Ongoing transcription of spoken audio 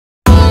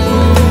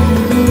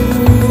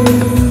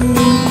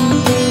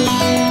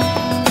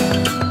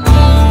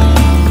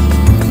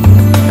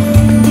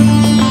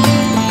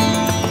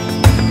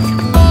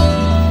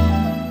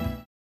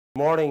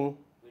morning.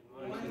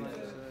 Good morning,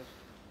 sir.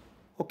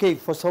 Okay,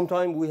 for some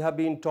time we have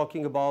been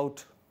talking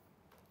about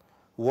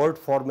word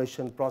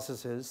formation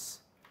processes,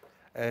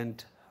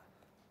 and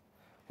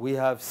we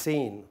have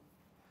seen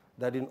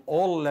that in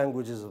all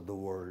languages of the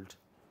world,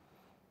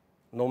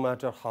 no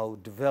matter how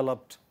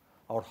developed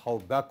or how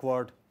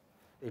backward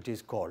it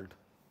is called,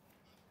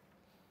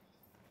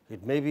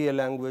 it may be a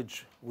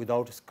language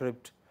without a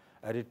script,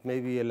 and it may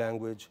be a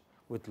language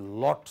with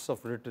lots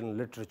of written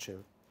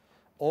literature.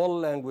 All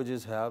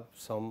languages have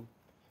some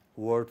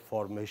word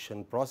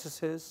formation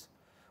processes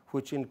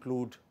which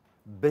include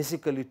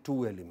basically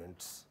two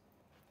elements.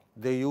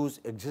 They use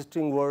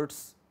existing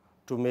words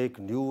to make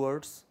new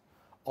words,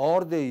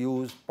 or they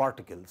use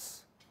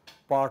particles,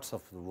 parts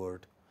of the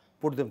word,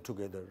 put them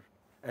together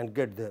and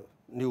get the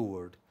new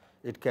word.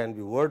 It can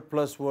be word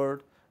plus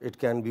word, it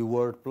can be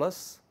word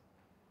plus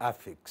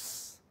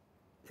affix,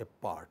 a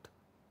part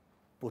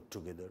put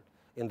together.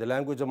 In the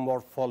language of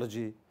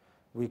morphology,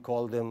 we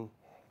call them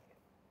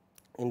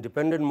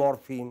independent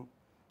morpheme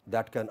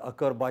that can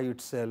occur by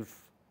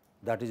itself,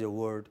 that is a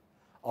word,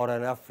 or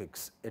an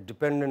affix, a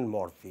dependent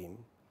morpheme,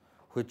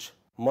 which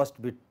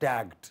must be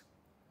tagged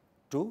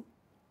to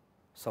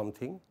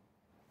something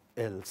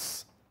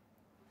else.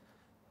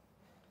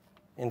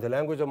 In the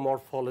language of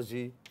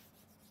morphology,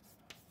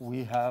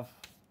 we have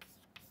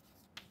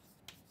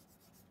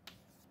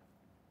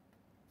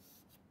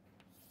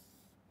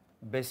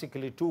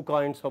basically two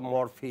kinds of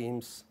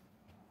morphemes.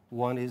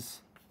 One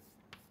is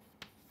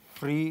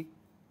free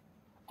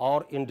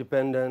or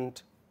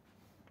independent,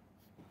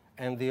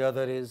 and the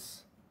other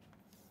is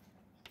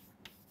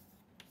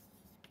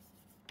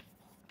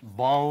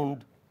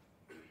bound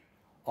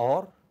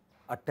or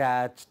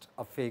attached,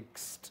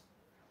 affixed,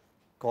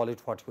 call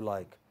it what you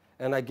like.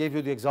 And I gave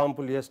you the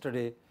example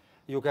yesterday.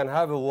 You can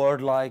have a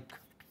word like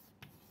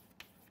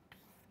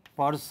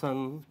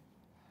person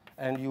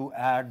and you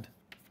add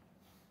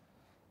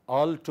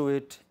all to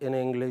it in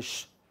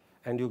English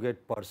and you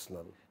get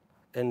personal,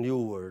 a new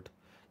word.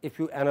 If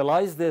you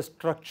analyze the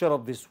structure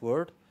of this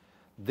word,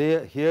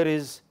 here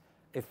is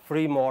a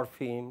free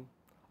morpheme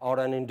or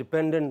an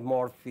independent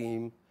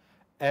morpheme,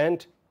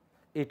 and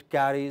it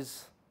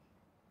carries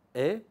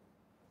a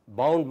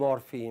bound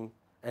morpheme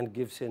and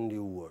gives a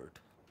new word.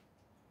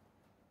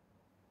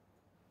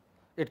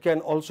 It can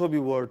also be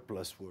word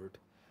plus word.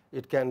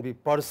 It can be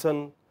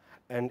person,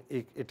 and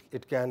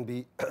it can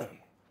be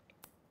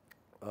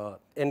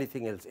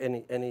anything else,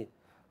 any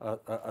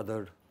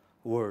other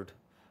word.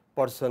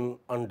 Person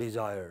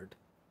undesired,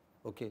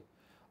 okay,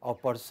 or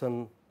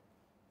person,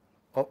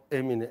 or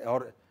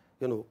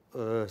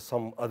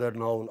some other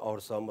noun or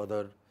some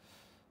other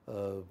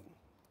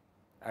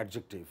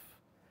adjective.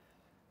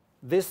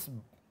 This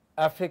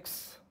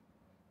affix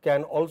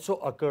can also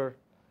occur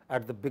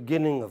at the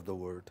beginning of the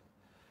word.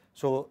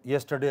 So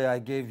yesterday I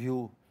gave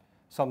you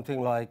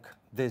something like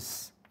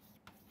this.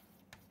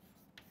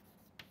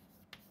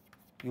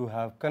 You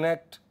have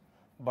connect,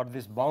 but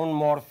this bound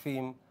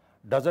morpheme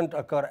doesn't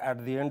occur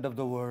at the end of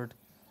the word,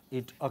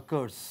 it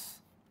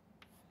occurs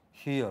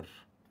here,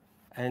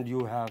 and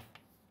you have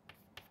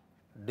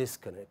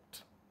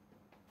disconnect.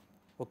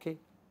 Okay?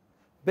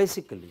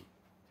 Basically,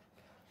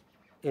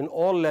 in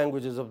all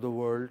languages of the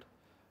world,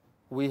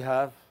 we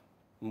have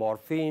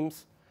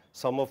morphemes,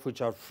 some of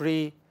which are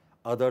free,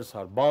 others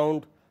are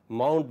bound.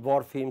 Bound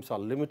morphemes are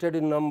limited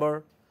in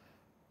number.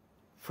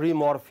 Free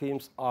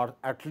morphemes are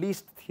at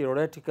least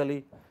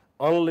theoretically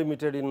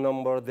unlimited in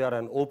number. They are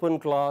an open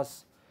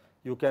class.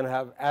 You can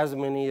have as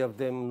many of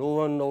them. No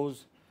one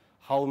knows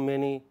how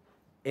many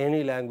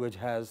any language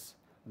has.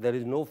 There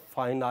is no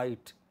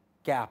finite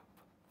cap,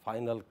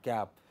 final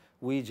cap.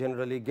 We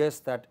generally guess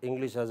that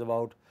English has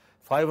about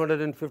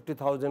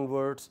 550,000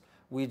 words.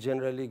 We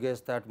generally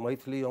guess that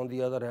Maithili, on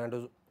the other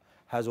hand,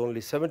 has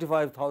only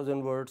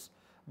 75,000 words,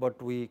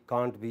 but we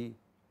can't be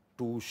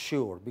too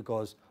sure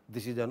because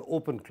this is an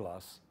open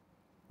class.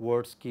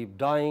 Words keep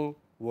dying,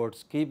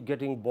 words keep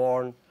getting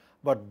born,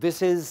 but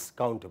this is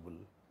countable,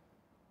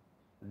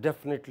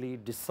 definitely,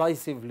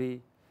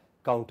 decisively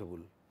countable.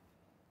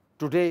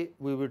 Today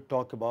we will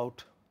talk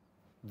about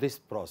this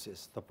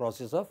process, the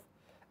process of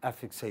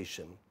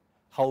affixation.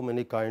 How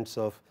many kinds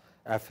of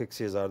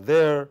affixes are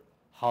there,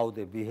 how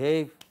they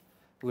behave.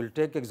 We will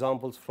take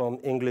examples from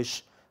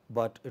English,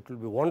 but it will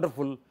be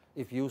wonderful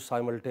if you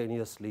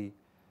simultaneously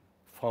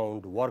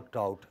worked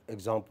out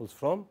examples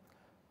from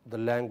the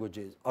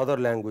languages, other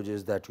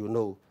languages that you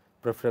know,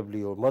 preferably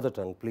your mother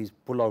tongue. Please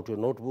pull out your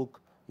notebook,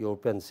 your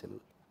pencil.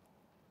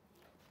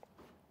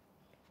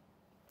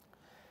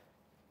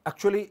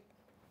 Actually,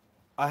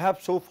 I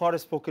have so far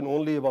spoken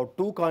only about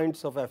two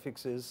kinds of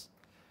affixes.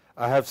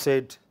 I have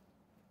said,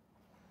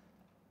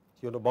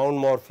 bound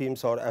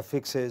morphemes or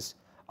affixes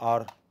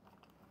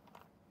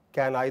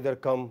can either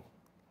come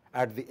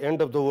at the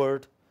end of the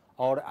word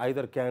or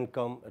either can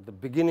come at the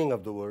beginning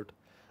of the word.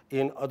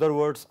 In other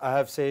words, I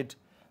have said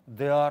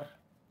they are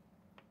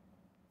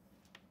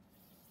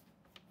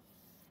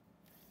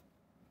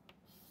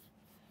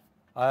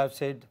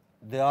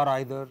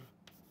either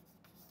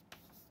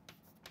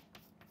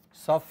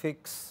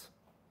suffix,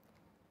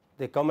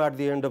 they come at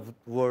the end of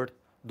word.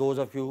 Those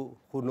of you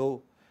who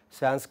know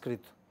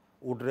Sanskrit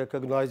would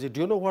recognize it.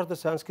 Do you know what the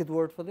Sanskrit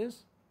word for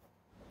this?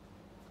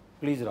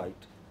 Please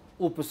write.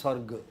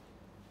 Upasarga.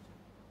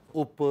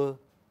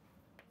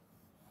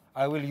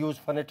 I will use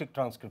phonetic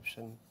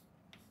transcription.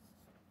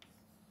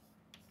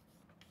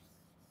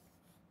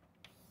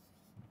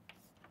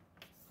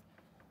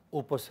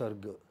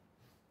 Upasarga,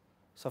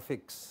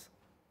 suffix,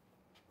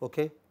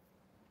 okay,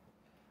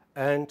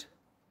 and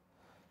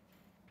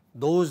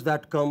those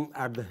that come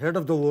at the head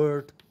of the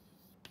word,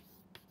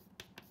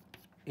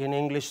 in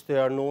English they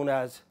are known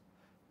as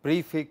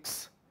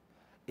prefix.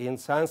 In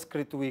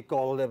Sanskrit we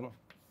call them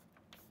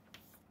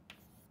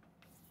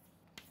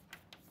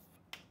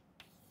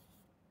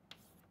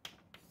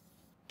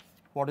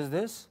what is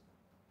this?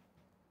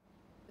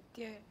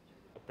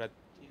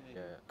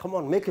 Come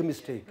on, make a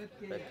mistake.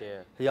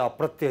 Yeah,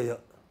 pratyaya.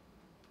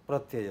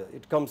 Pratyaya.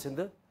 It comes in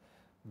the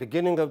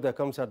beginning of the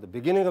comes at the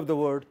beginning of the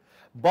word,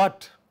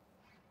 but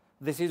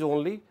this is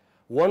only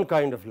one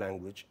kind of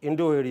language,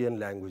 Indo-Aryan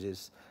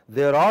languages.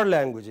 There are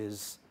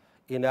languages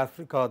in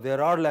Africa,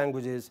 there are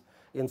languages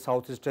in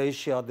Southeast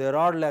Asia, there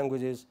are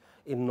languages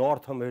in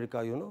North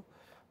America, you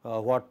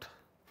know, what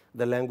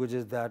the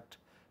languages that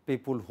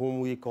people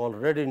whom we call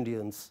Red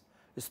Indians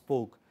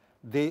spoke.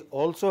 They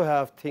also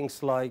have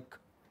things like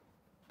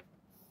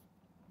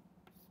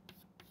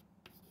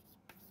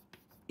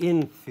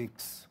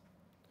infix,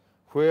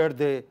 where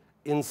they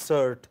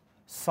insert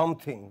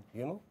something,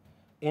 you know.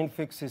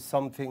 Infix is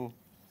something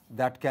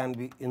that can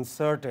be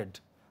inserted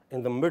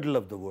in the middle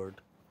of the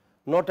word,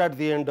 not at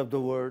the end of the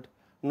word,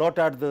 not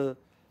at the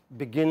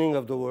beginning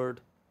of the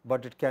word,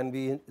 but it can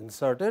be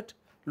inserted.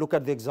 Look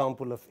at the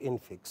example of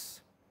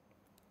infix.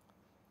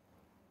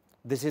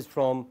 This is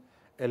from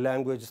a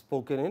language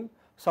spoken in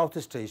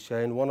Southeast Asia,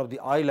 in one of the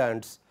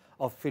islands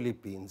of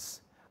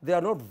Philippines. They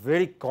are not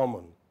very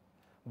common,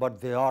 but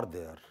they are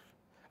there.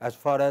 As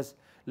far as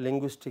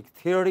linguistic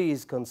theory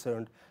is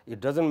concerned, it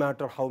does not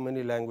matter how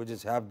many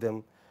languages have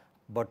them,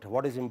 but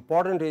what is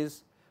important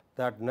is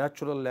that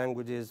natural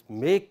languages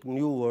make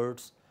new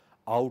words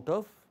out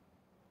of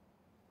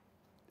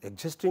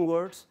existing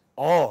words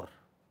or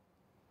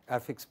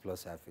affix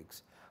plus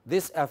affix.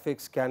 This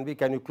affix can be,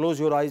 can you close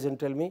your eyes and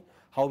tell me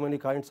how many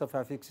kinds of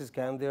affixes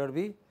can there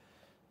be?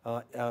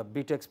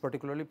 BTEX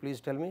particularly, please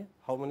tell me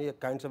how many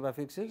kinds of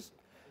affixes?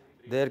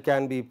 There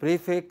can be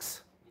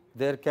prefix,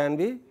 there can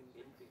be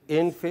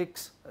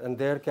infix, and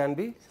there can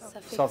be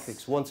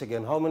suffix. Once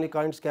again, how many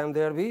kinds can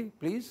there be,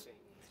 please?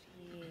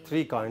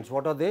 Three kinds.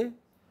 What are they?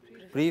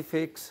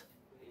 Prefix,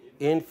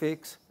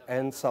 infix,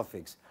 and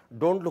suffix.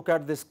 Don't look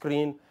at the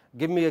screen.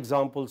 Give me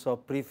examples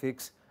of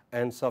prefix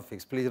and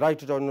suffix. Please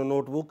write it on your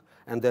notebook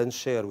and then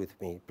share with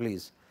me,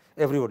 please.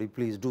 Everybody,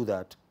 please do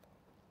that.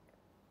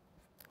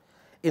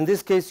 In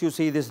this case, you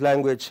see this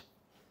language,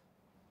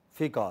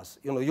 ficas.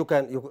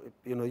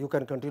 You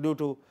can continue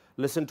to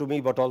listen to me,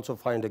 but also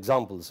find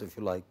examples if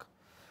you like.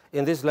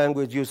 In this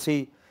language, you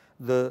see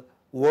the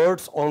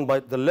words on by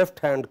the left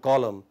hand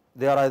column,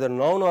 they are either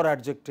noun or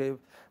adjective,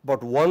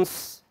 but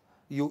once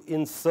you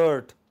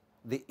insert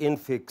the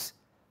infix,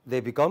 they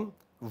become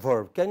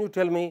verb. Can you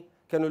tell me,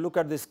 can you look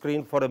at the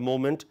screen for a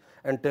moment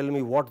and tell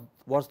me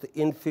what's the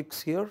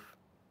infix here?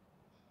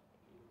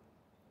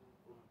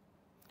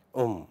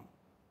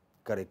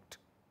 Correct.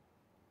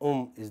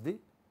 Is the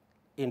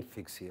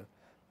infix here.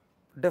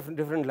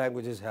 Different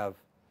languages have,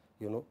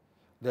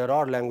 there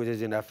are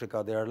languages in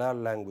Africa, there are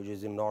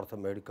languages in North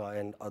America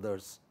and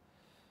others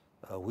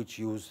which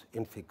use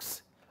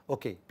infix.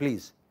 Okay,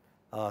 please,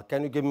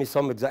 can you give me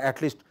some,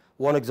 at least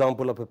one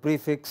example of a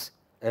prefix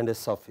and a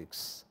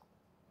suffix?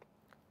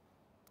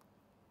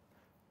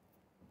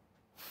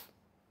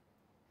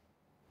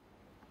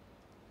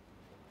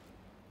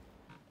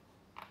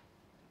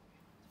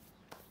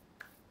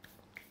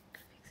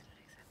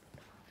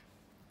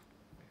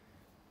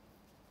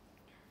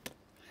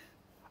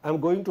 I am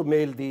going to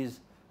mail these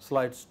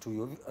slides to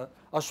you.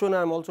 Ashwin,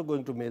 I am also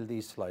going to mail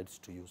these slides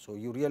to you. So,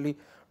 you really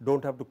do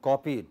not have to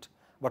copy it,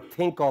 but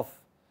think of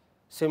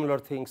similar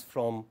things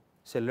from,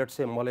 say, let us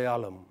say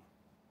Malayalam.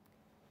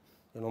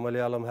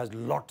 Malayalam has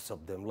lots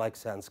of them, like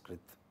Sanskrit.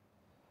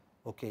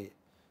 Okay.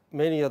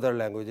 Many other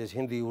languages,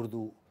 Hindi,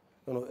 Urdu,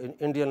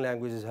 Indian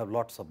languages have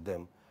lots of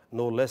them,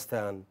 no less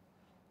than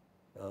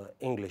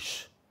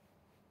English.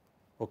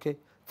 Okay.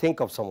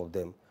 Think of some of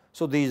them.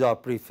 So, these are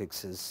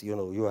prefixes,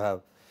 you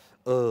have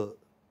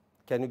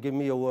can you give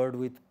me a word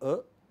with a?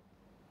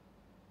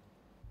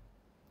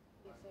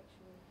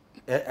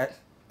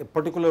 A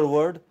particular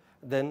word,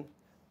 then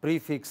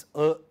prefix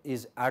a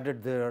is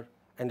added there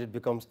and it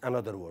becomes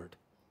another word.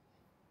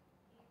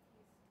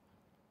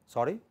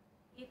 Sorry?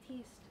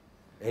 Atheist.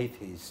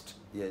 Atheist,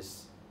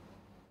 yes.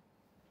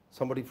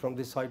 Somebody from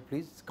this side,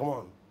 please. Come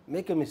on,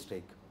 make a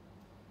mistake.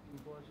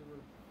 Impossible.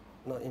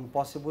 No,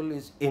 impossible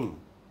is im.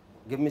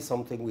 Give me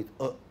something with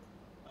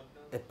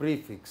a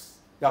prefix.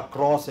 Yeah,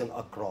 cross and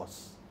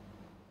across,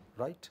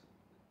 right?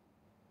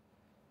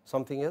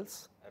 Something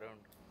else?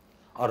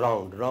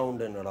 Around,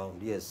 round and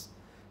around, yes.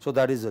 So,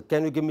 that is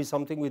can you give me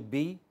something with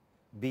B,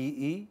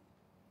 B-E?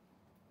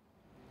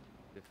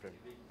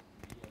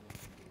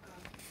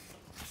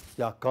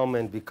 Yeah, come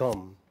and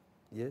become.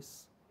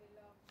 Yes.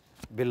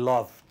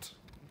 Beloved.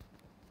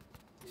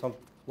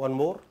 One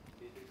more?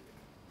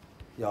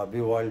 Yeah,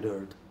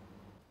 bewildered.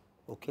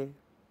 Okay.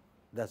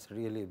 That's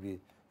really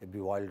a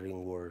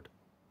bewildering word.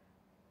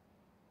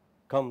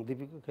 Come,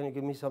 Deepika, can you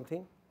give me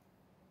something?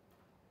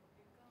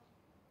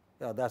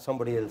 Yeah, that's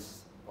somebody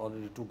else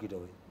already took it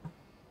away.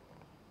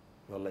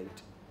 You're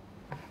late.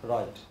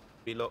 Right.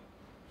 Below.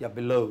 Yeah,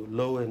 below,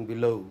 low and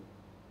below.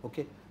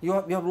 Okay. You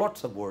have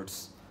lots of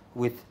words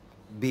with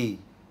B,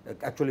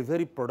 actually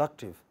very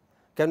productive.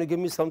 Can you give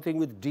me something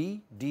with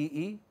D,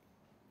 D-E?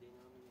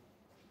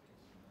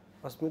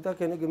 Asmita,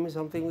 can you give me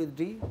something with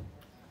D?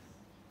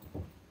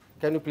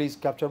 Can you please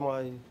capture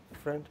my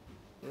friend?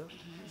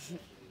 Yeah.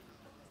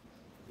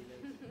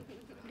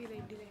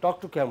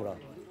 Talk to camera,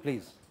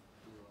 please.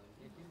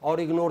 Or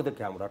ignore the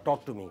camera,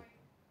 talk to me.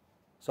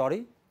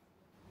 Sorry?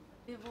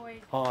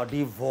 Devoid.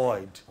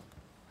 Devoid.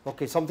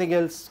 Okay, something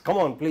else. Come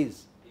on,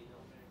 please.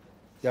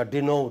 Yeah,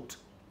 denote.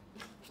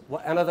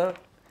 Another?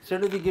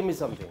 Sridevi, give me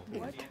something.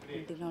 What?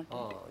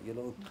 Denoted. You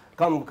know,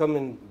 come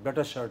in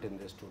better shirt in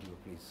the studio,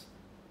 please.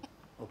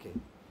 Okay.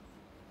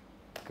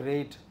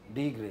 Great,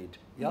 degrade.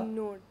 Yeah.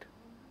 Denote.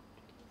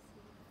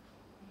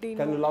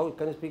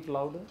 Can you speak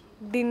louder?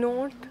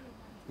 Denote.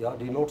 Yeah,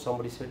 denote.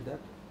 Somebody said that.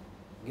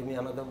 Give me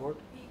another word.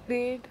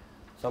 Grade.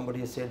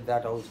 Somebody said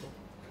that also.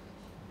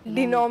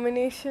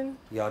 Denomination.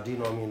 Yeah,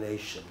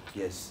 denomination.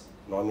 Yes,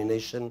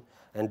 nomination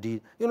and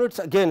it's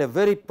again a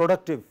very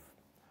productive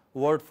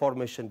word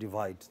formation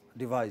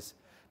device.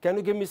 Can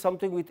you give me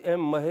something with M,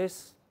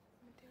 Mahesh?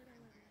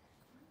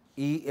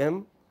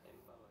 E-M?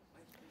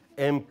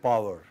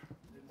 Empower.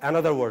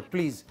 Another word,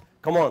 please.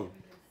 Come on.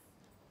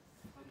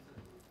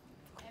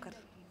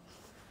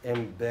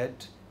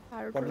 Embed.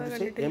 What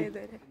did you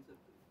say?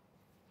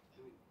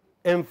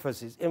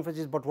 Emphasis.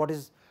 Emphasis, but what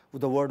is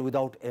the word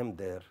without M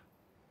there?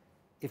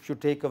 If you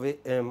take away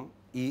M,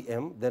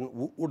 E-M, then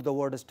would the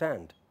word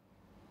stand?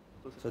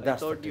 So I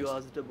that's the thought you test.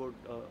 asked about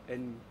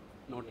N,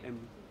 not M.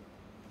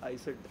 I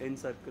said N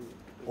circle.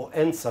 Oh,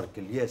 N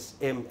circle, yes,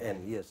 M,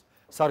 N, yes.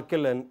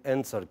 Circle and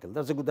N circle.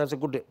 That's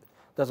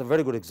a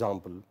very good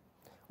example.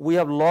 We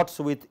have lots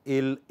with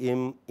il,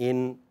 im,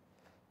 in,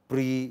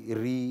 pre,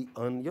 re,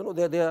 un.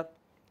 They are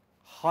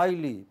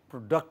highly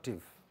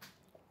productive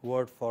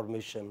word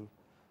formation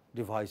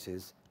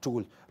devices,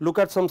 tools. Look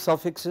at some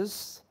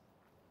suffixes.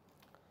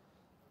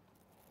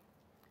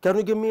 Can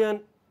you give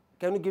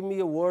me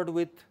a word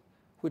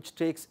which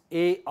takes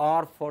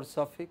AR for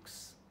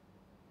suffix?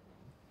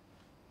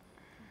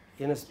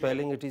 In a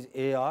spelling it is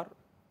AR.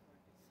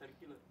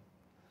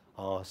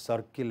 Circular.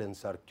 Circle and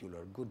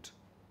circular. Good.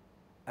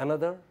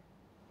 Another?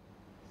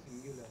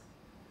 Singular.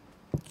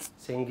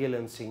 Single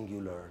and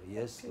singular.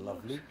 Yes,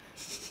 lovely.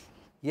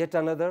 Yet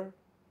another?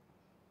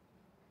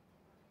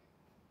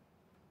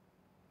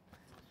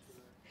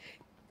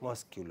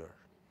 Muscular.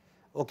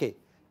 Okay.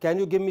 Can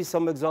you give me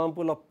some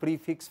example of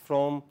prefix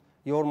from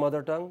your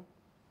mother tongue?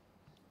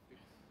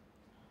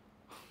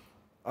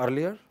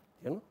 Earlier,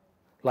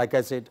 like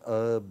I said,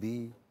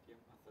 B.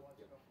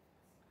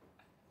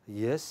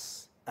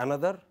 Yes.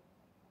 Another?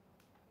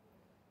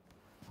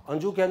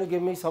 Anju, can you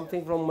give me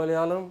something from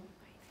Malayalam?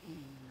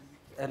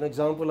 An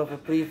example of a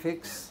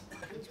prefix?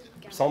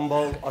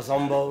 Sambhav,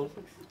 asambhav,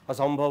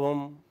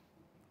 asambhavam.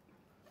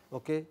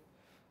 Okay.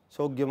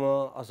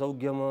 Sogyama,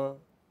 asaugyama.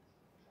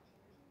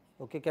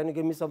 Okay, can you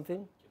give me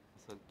something?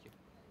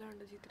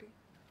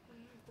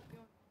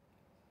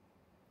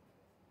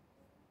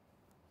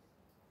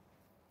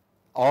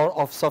 Or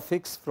of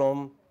suffix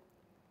from,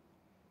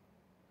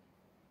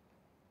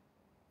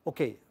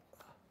 okay,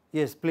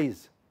 yes,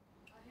 please.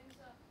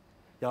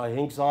 Yeah,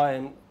 ahimsa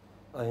and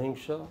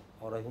ahimsa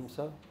or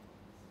ahimsa.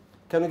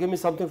 Can you give me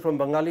something from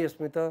Bengali,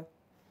 Asmita?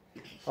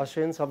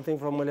 Ashin, something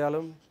from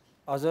Malayalam?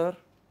 Azhar?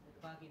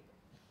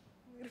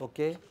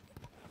 Okay.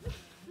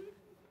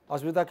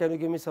 Asmita, can you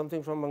give me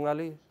something from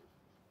Bengali?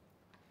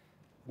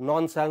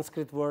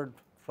 Non-Sanskrit word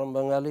from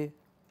Bengali?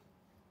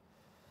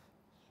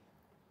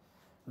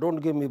 Don't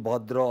give me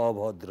Bhadra or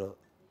Bhadra.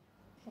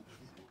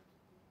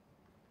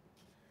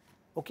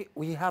 Okay,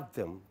 we have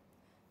them.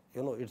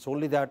 It's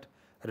only that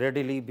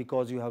readily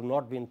because you have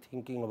not been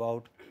thinking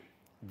about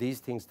these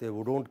things, they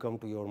don't come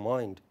to your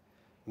mind.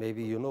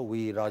 Maybe,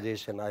 we,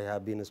 Rajesh and I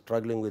have been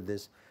struggling with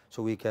this,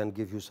 so we can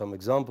give you some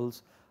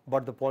examples.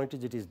 But the point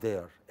is, it is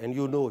there and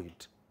you know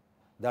it.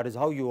 That is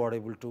how you are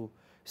able to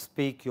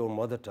speak your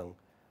mother tongue.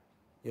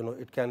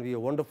 It can be a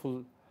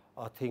wonderful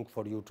thing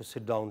for you to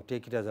sit down,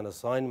 take it as an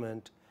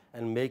assignment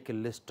and make a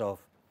list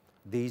of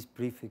these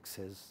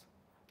prefixes,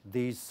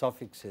 these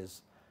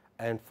suffixes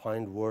and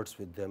find words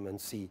with them and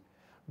see,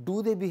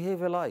 do they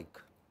behave alike?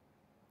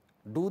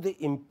 Do they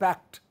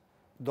impact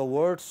the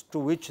words to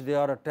which they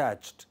are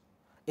attached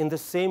in the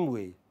same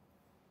way?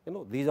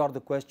 These are the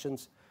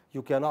questions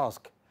you can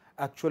ask.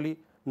 Actually,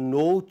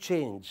 no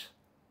change,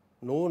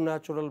 no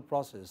natural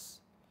process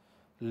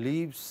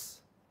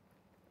leaves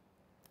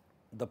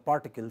the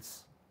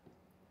particles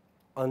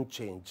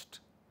unchanged.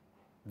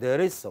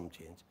 There is some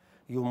change.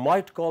 You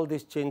might call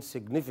this change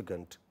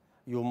significant,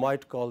 you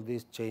might call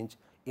this change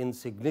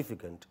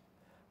insignificant,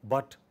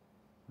 but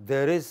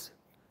there is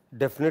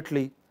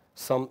definitely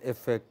some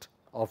effect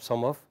of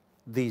some of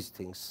these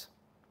things.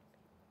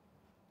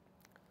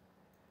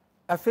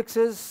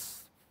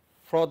 Affixes,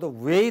 for the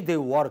way they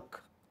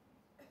work,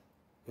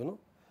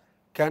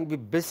 can be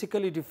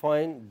basically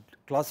defined,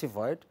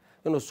 classified.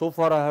 So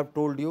far I have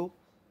told you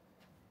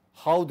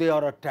how they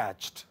are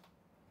attached.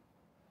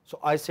 So,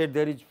 I said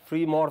there is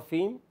free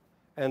morpheme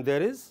and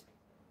there is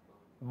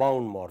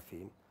bound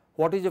morpheme.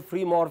 What is a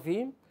free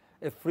morpheme?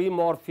 A free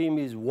morpheme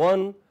is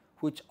one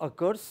which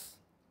occurs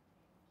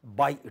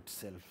by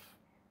itself.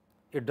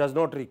 It does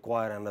not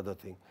require another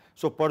thing.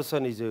 So,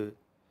 person is a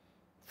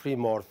free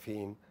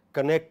morpheme,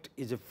 connect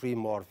is a free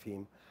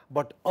morpheme,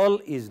 but al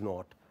is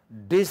not,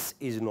 dis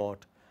is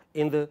not.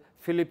 In the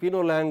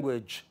Filipino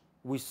language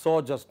we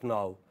saw just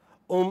now,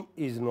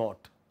 is not.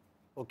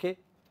 Okay?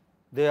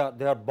 They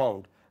are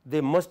bound.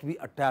 They must be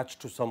attached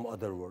to some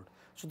other word.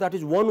 So, that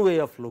is one way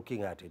of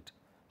looking at it.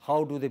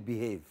 How do they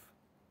behave?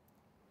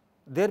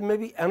 There may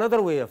be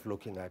another way of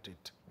looking at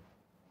it.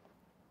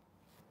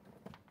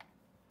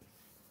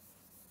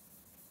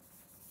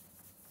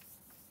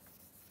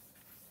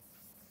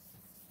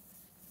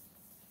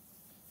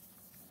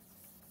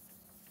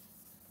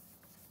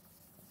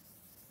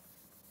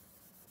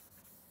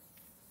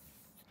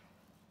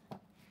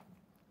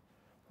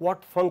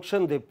 What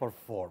function they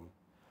perform,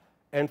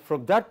 and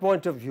from that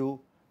point of view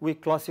we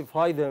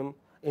classify them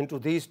into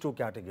these two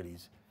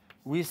categories.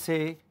 We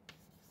say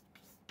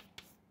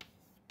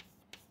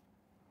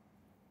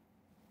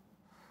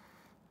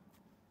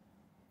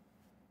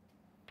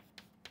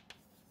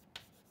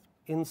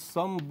in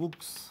some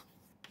books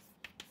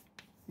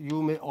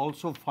you may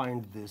also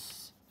find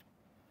this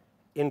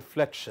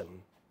inflection,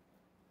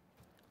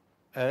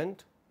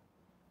 and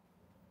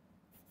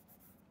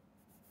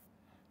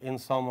in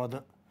some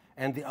other,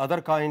 and the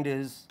other kind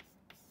is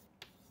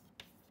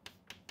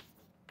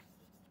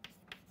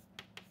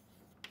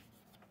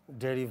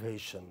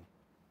derivation.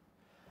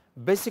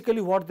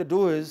 Basically what they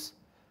do is,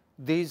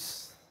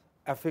 these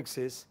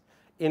affixes,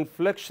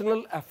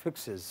 inflectional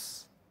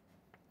affixes,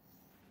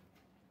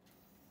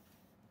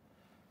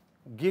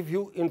 give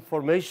you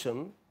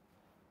information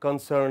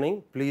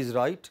concerning, please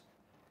write,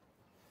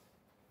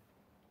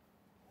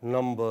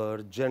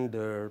 number,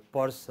 gender,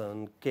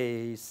 person,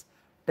 case,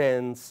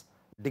 tense,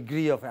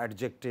 degree of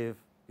adjective,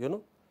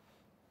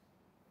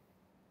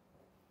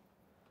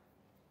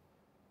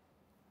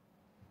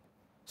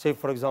 Say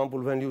for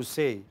example, when you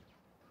say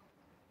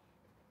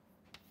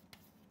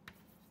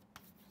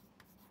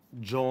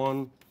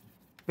John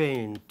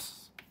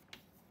paints,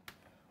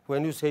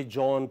 when you say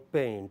John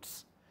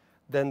paints,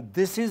 then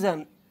this is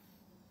an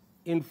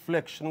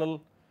inflectional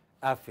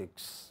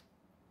affix.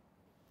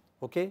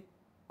 Okay?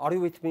 Are you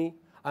with me?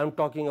 I am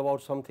talking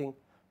about something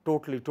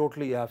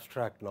totally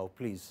abstract now,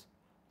 please.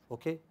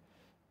 Okay?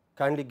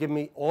 Kindly give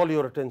me all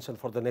your attention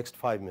for the next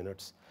 5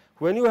 minutes.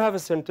 When you have a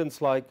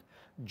sentence like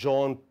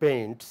John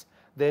paints,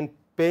 then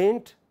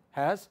paint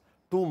has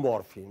two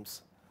morphemes.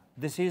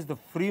 This is the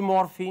free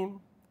morpheme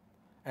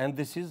and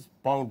this is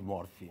bound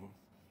morpheme.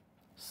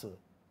 So,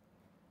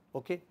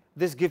 okay?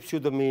 This gives you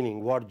the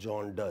meaning what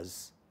John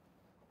does.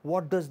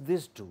 What does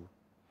this do?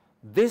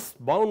 This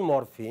bound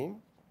morpheme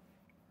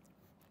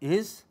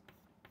is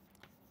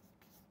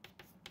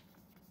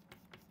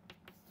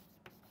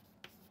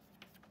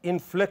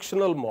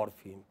inflectional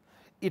morpheme.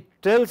 It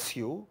tells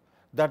you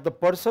that the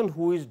person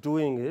who is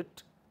doing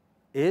it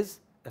is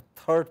a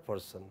third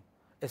person,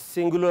 a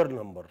singular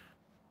number.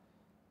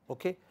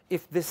 Okay?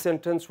 If this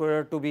sentence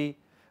were to be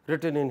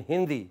written in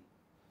Hindi,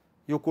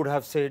 you could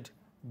have said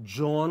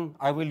John,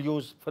 I will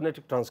use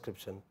phonetic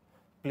transcription.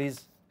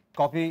 Please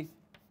copy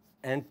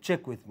and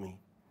check with me.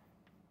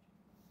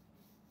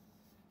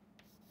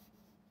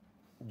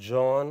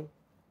 John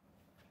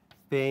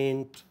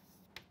paint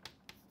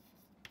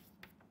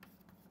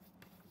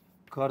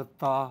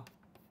करता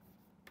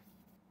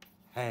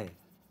है.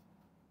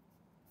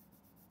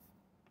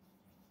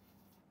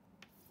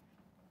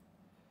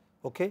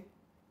 Okay?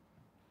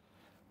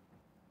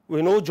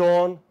 We know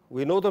John,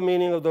 we know the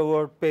meaning of the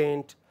word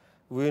paint,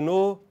 we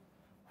know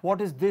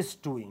what is this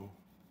doing,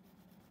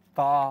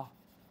 ta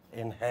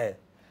and hai.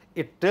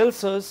 It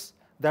tells us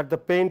that the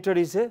painter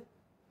is a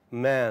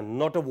man,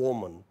 not a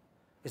woman,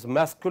 is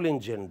masculine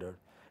gender.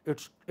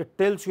 It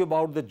tells you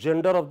about the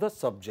gender of the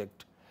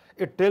subject.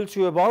 It tells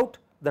you about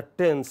the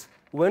tense.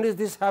 When is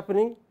this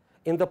happening?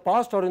 In the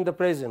past or in the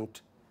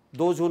present?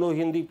 Those who know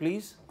Hindi,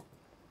 please.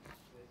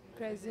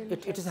 Present.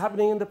 It is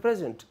happening in the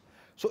present.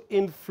 So,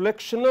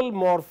 inflectional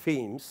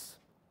morphemes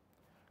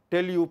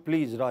tell you,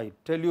 please write,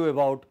 tell you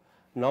about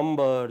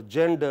number,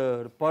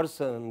 gender,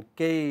 person,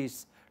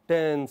 case,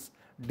 tense,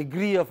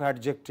 degree of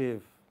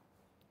adjective.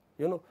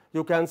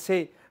 You can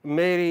say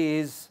Mary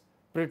is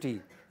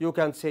pretty, you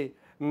can say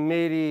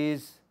Mary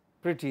is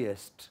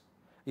prettiest.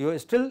 You are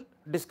still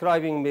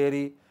describing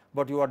Mary,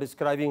 but you are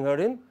describing her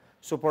in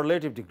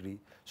superlative degree.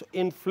 So,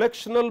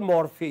 inflectional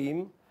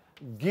morpheme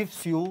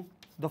gives you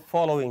the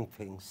following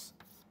things.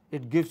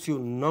 It gives you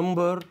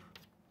number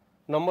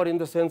in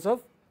the sense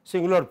of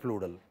singular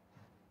plural.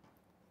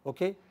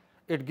 Okay?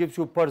 It gives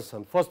you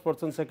person, first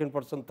person, second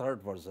person,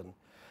 third person.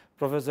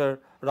 Professor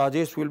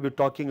Rajesh will be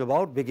talking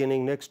about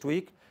beginning next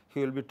week. He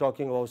will be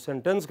talking about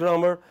sentence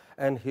grammar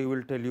and he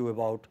will tell you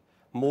about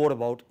more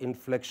about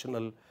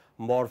inflectional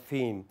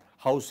morpheme,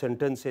 how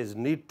sentences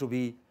need to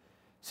be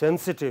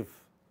sensitive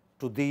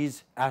to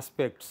these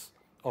aspects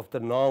of the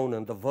noun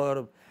and the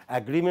verb,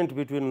 agreement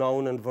between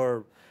noun and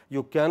verb.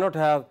 You cannot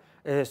have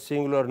a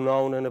singular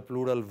noun and a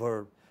plural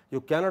verb.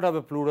 You cannot have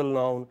a plural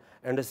noun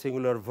and a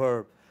singular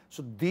verb.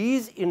 So,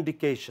 these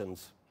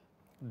indications,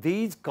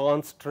 these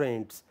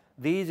constraints,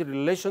 these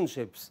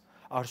relationships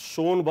are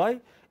shown by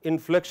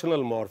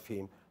inflectional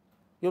morpheme.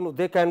 You know,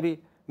 they can be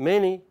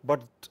many,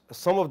 but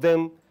some of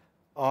them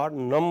are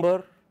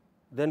number,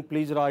 then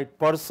please write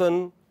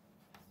person,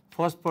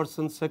 first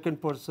person,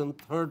 second person,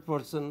 third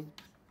person,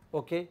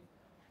 okay?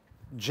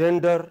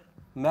 Gender,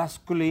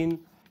 masculine,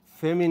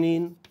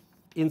 feminine.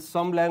 In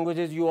some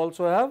languages you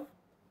also have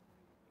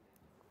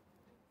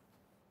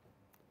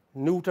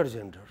neuter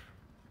gender.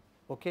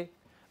 Okay?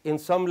 In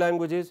some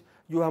languages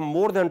you have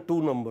more than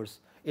two numbers.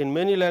 In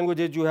many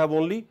languages you have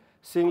only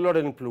singular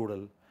and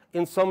plural.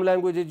 In some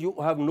languages you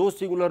have no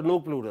singular, no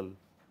plural.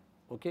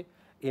 Okay?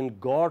 In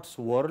God's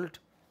world,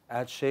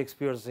 as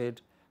Shakespeare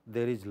said,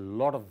 there is a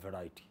lot of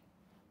variety,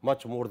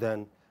 much more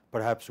than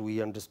perhaps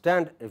we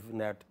understand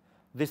even at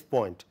this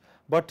point.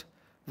 But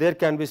there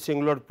can be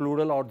singular,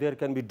 plural, or there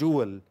can be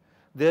dual.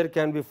 There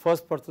can be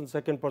first person,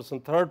 second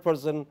person, third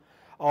person,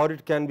 or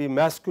it can be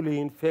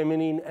masculine,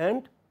 feminine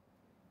and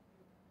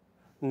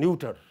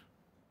neuter,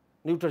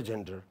 neuter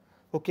gender.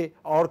 Okay.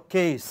 Or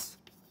case,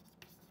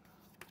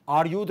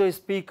 are you the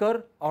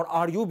speaker or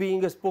are you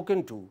being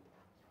spoken to?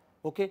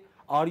 Okay.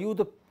 Are you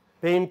the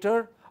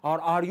painter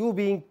or are you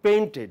being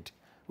painted?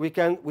 We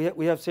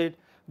have said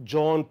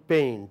John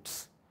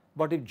paints,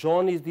 but if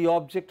John is the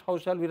object, how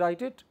shall we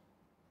write it?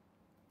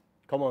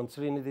 Come on,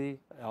 Srinidhi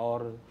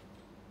or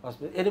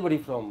anybody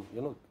from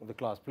the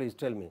class, please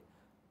tell me.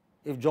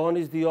 If John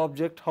is the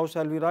object, how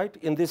shall we write?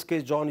 In this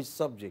case, John is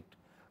subject.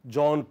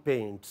 John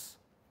paints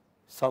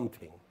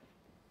something.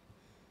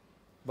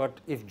 But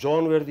if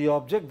John were the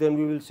object, then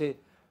we will say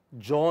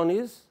John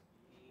is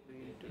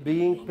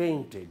being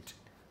painted.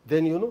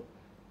 Then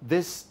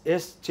this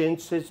S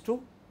changes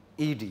to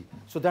ED.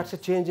 So that's a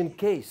change in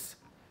case.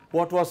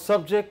 What was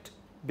subject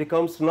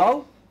becomes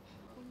now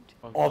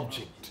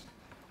object.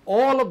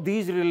 All of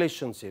these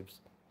relationships,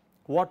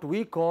 what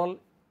we call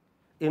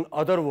in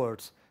other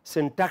words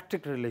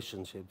syntactic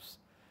relationships,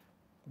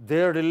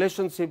 their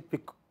relationship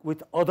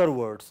with other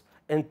words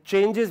and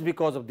changes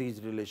because of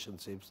these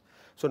relationships.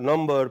 So,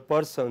 number,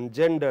 person,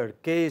 gender,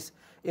 case.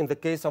 In the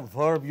case of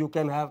verb, you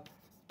can have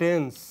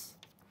tense,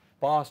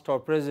 past or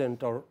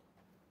present or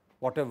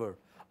whatever,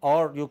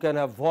 or you can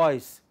have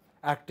voice,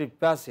 active,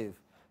 passive.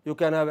 You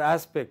can have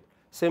aspect,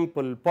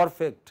 simple,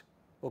 perfect.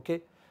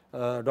 Okay?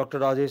 Dr.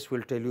 Rajesh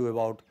will tell you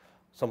about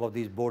some of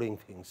these boring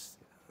things.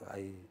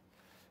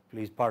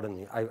 Please pardon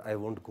me, I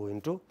won't go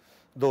into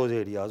those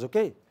areas.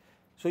 Okay?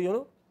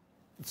 So,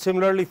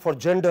 similarly for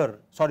gender,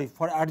 sorry,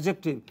 for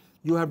adjective,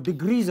 you have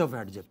degrees of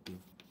adjective.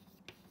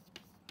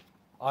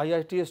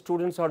 IIT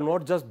students are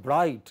not just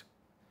bright,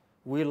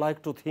 we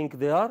like to think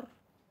they are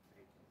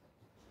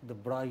the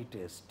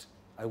brightest.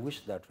 I wish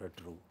that were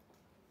true.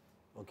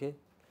 Okay?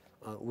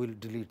 We will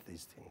delete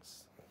these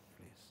things,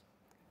 please.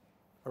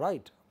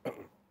 Right?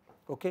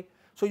 Okay?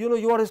 So,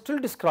 you are still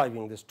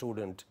describing the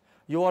student,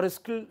 you are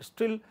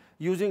still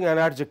using an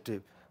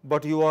adjective,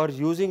 but you are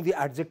using the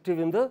adjective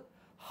in the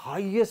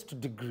highest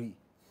degree,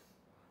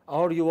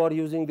 or you are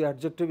using the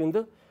adjective in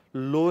the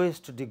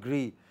lowest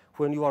degree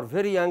when you are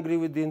very angry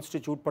with the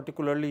institute,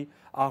 particularly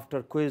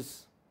after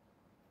quiz.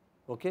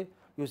 Okay?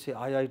 You say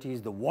IIT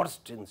is the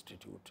worst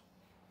institute,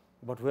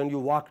 but when you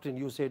walked in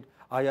you said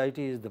IIT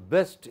is the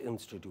best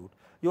institute.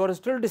 You are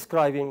still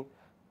describing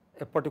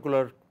a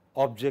particular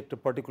object, a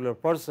particular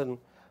person,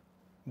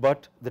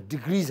 but the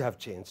degrees have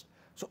changed.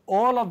 So,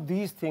 all of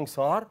these things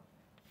are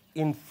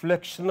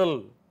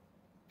inflectional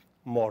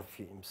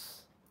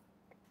morphemes.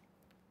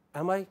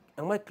 Am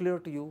I clear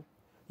to you?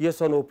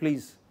 Yes or no,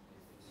 please?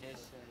 Yes,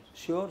 sir.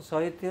 Sure,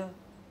 Sahitya?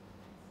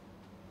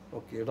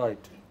 Okay,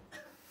 right.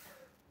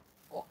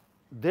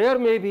 There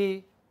may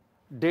be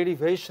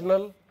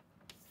derivational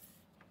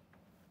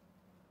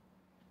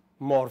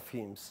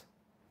morphemes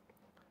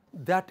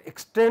that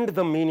extend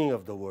the meaning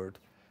of the word.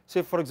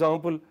 Say for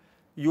example,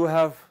 you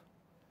have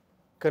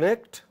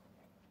connect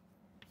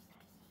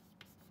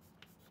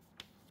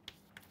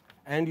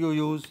and you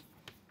use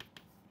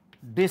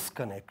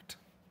disconnect.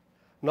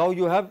 Now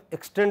you have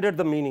extended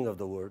the meaning of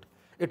the word.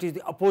 It is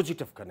the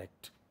opposite of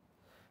connect.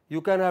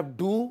 You can have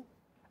do,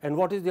 and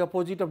what is the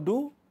opposite of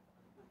do?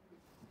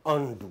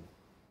 Undo.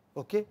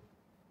 Okay?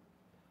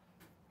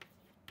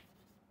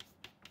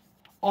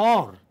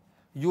 Or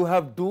you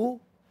have do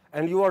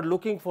and you are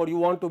looking for, you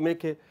want to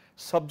make a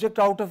subject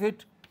out of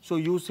it. So,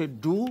 you say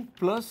do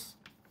plus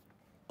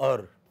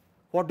er.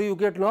 What do you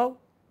get now?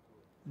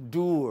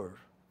 Doer.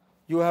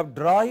 You have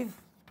drive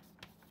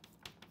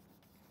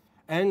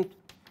and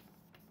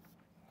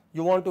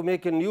you want to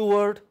make a new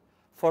word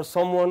for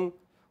someone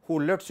who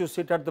lets you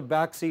sit at the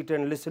back seat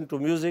and listen to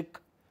music,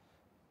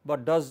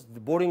 but does the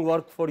boring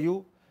work for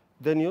you,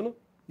 then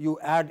you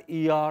add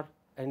ER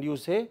and you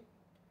say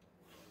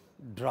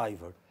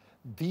driver.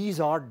 These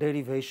are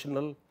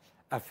derivational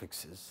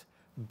affixes.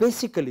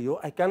 Basically,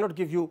 I cannot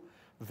give you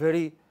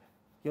very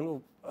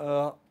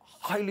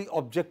highly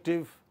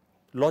objective,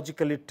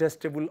 logically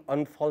testable,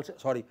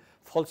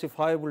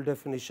 falsifiable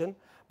definition,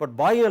 but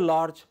by and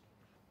large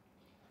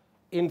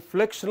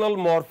inflectional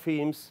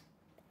morphemes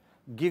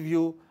give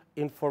you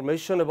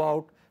information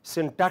about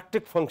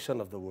syntactic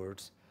function of the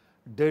words.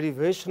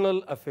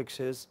 Derivational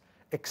affixes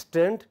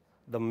extend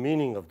the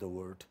meaning of the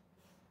word.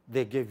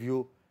 They give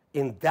you,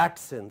 in that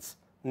sense,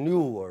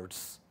 new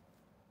words.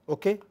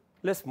 Okay?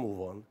 Let us move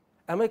on.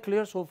 Am I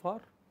clear so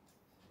far?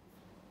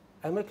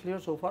 Am I clear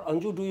so far?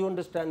 Anju, do you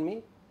understand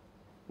me?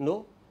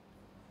 No?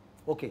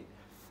 Okay.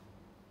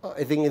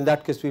 I think in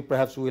that case we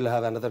perhaps will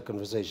have another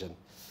conversation.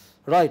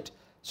 Right.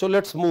 So,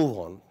 let us move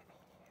on.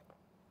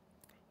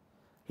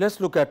 Let us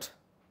look at,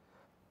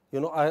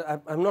 I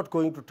am not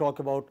going to talk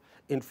about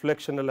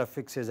inflectional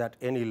affixes at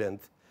any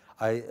length.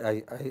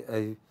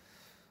 I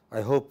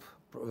hope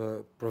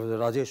Professor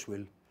Rajesh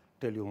will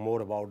tell you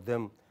more about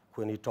them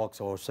when he talks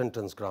about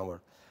sentence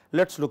grammar.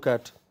 Let us look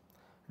at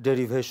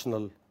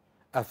derivational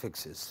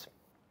affixes.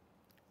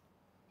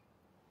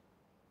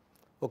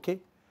 Okay?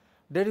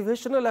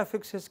 Derivational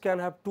affixes can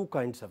have two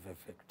kinds of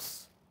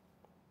effects.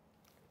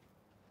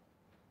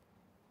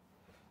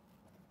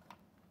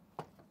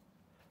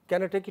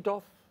 Can I take it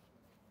off?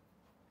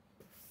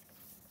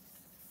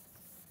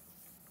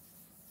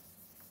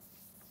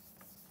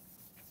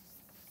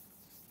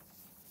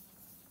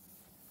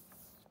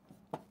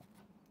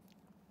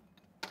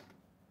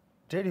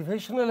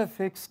 Derivational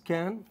affix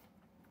can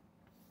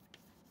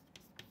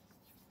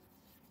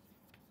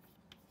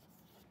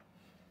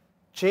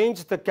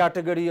change the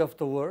category of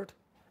the word.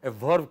 A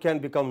verb can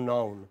become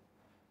noun,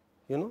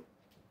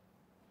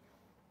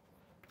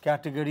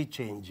 category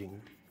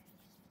changing.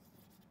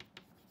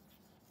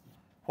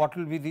 What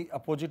will be the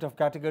opposite of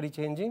category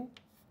changing?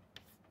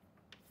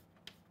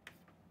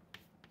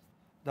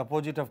 The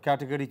opposite of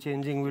category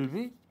changing will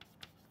be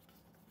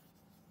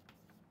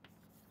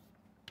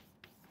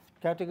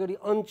category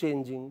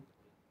unchanging,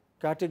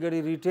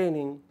 category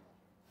retaining.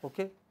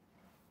 Okay?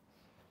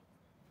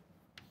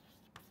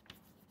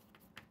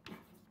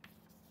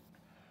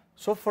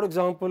 So, for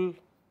example,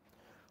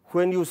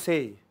 when you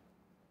say,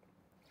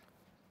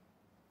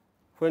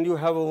 when you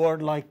have a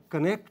word like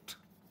connect,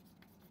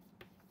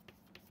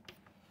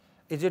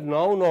 is it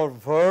noun or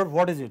verb?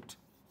 What is it?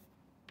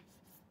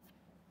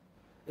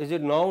 Is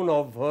it noun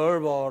or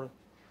verb or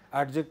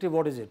adjective?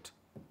 What is it?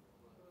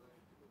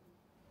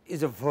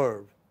 Is a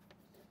verb.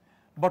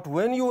 But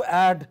when you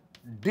add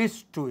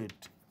this to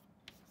it,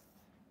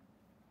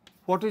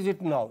 what is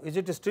it now? Is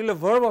it still a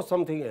verb or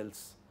something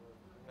else?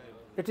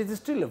 It is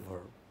still a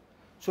verb.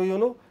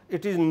 So,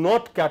 it is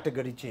not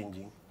category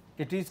changing,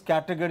 it is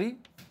category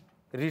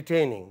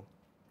retaining.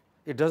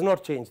 It does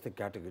not change the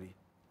category.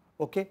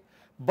 Okay?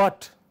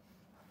 But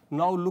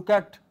now look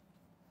at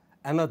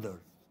another.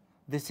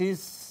 This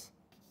is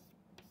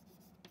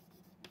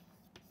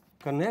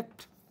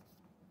connect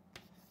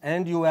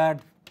and you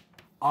add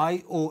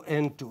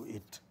ION to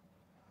it.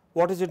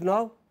 What is it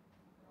now?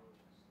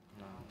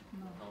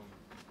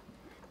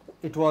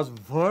 It was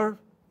verb,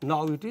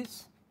 now it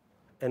is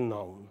a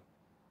noun.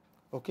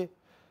 Okay?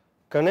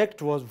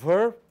 Connect was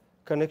verb,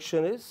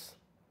 connection is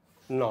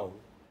noun.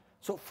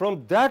 So,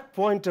 from that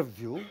point of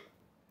view,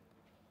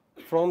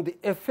 from the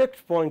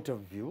effect point of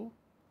view,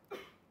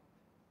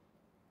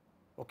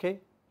 okay,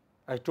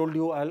 I told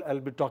you I'll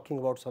be talking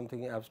about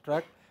something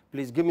abstract,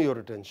 please give me your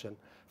attention.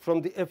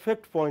 From the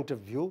effect point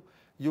of view,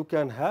 you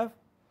can have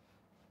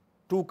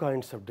two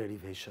kinds of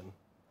derivation.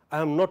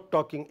 I am not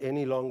talking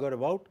any longer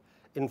about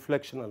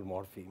inflectional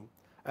morpheme.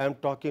 I am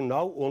talking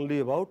now only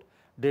about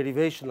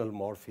derivational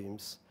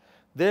morphemes.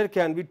 There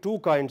can be two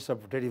kinds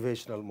of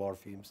derivational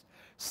morphemes.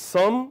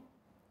 Some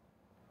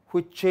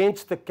which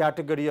change the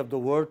category of the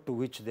word to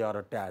which they are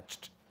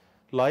attached,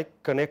 like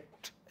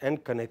connect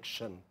and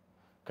connection.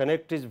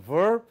 Connect is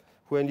verb,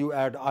 when you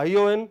add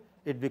ION,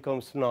 it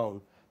becomes noun.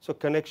 So,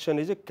 connection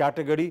is a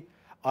category,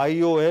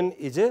 ION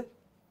is a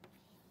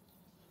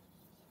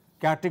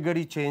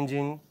category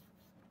changing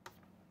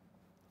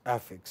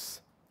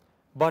affix.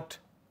 But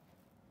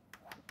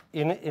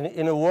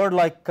in a word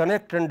like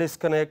connect and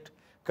disconnect,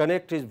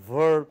 connect is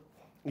verb,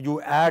 you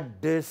add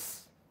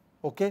this,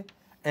 okay,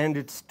 and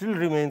it still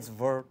remains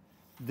verb.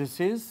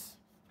 This is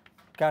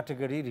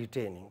category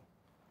retaining.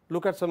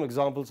 Look at some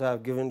examples I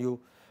have given you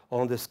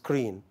on the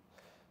screen.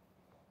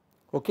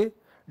 Okay.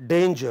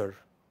 Danger,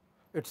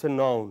 it is a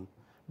noun,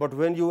 but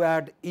when you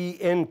add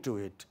en to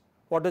it,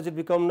 what does it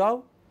become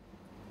now?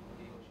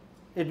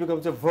 It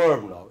becomes a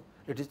verb now,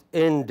 it is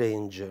in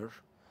danger.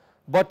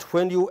 But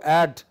when you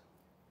add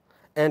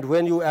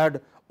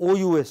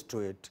ous to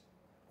it,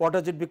 what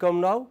does it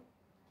become now?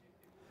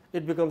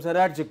 It becomes an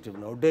adjective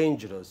now,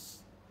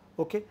 dangerous.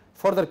 Okay.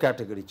 Further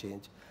category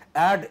change.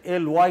 Add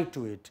ly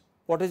to it,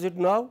 what is it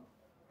now?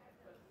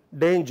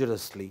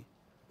 Dangerously.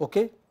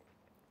 Okay.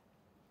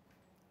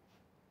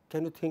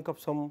 Can you think of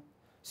some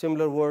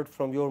similar word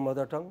from your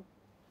mother tongue?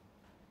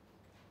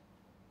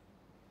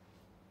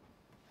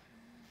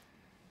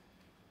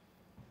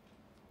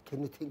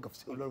 Can you think of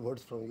similar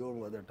words from your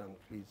mother tongue,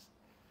 please?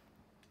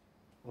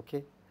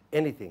 Okay,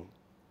 anything.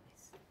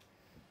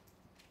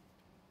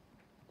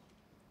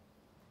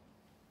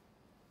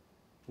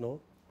 No?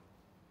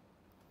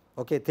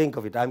 Okay, think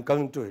of it. I am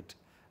coming to it.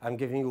 I am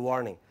giving you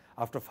warning.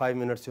 After 5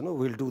 minutes, we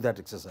will do that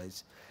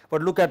exercise.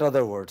 But look at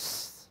other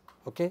words.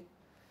 Okay?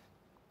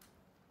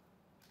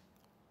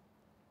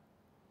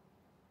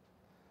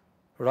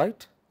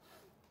 Right?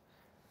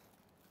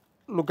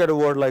 Look at a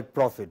word like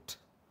profit.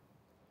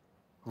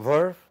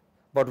 Verb,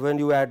 but when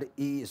you add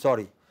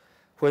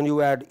when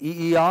you add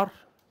EER,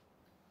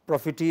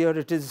 profiteer,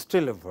 it is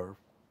still a verb.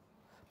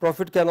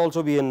 Profit can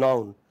also be a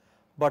noun,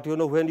 but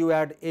when you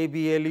add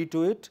ABLE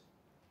to it,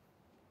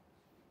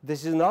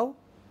 this is now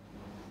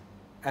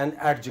an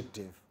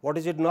adjective. What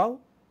is it now?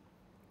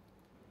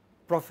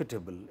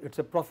 Profitable. It is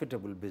a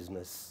profitable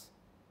business.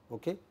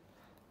 Okay?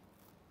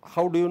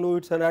 How do you know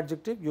it is an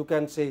adjective? You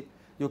can say,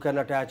 you can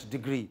attach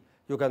degree,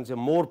 you can say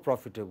more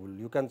profitable,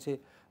 you can say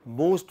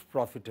most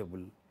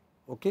profitable.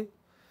 Okay?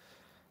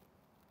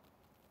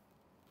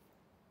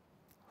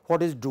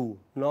 What is do?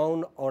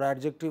 Noun or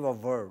adjective or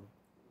verb?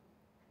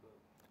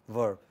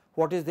 Verb.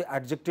 What is the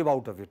adjective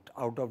out of it,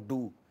 out of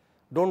do?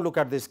 Do not look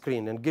at the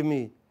screen and give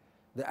me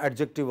the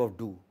adjective of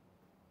do.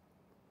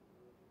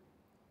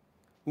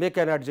 Make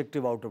an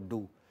adjective out of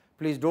do.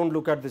 Please do not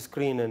look at the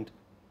screen and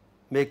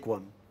make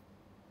one.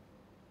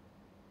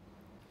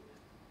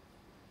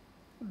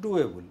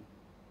 Doable.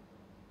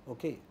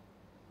 Okay.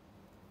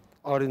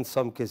 Or in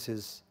some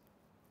cases,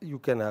 you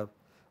can have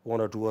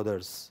one or two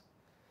others.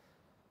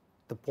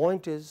 The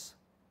point is,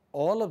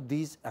 all of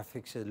these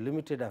affixes,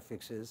 limited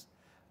affixes,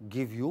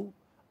 give you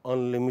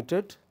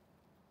unlimited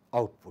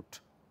output.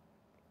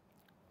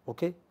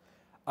 Okay?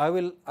 I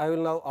will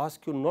now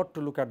ask you not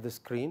to look at the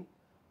screen,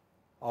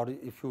 or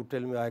if you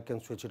tell me I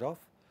can switch it off,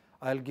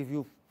 I will give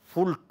you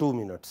full 2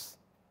 minutes.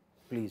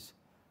 Please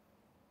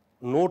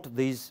note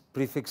these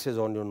prefixes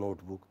on your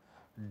notebook: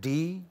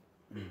 D,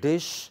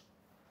 dish,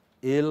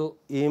 ill,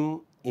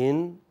 im,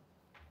 in,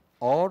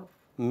 or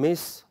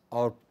miss,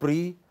 or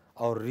pre,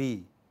 or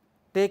re.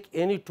 Take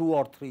any 2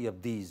 or 3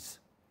 of these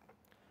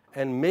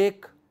and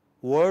make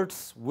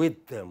words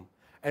with them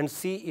and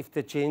see if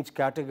they change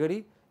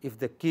category, if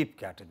they keep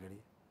category.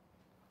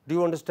 Do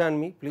you understand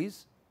me,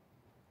 please?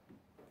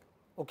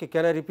 Okay,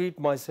 can I repeat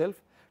myself?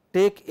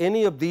 Take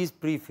any of these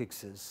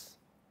prefixes.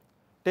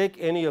 Take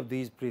any of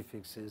these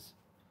prefixes: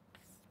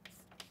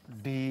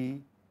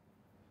 D,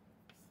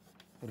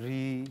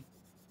 re,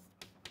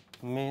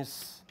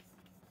 miss,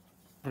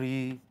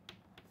 pre,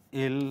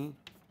 ill,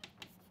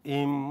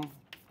 im,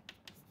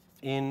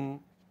 in,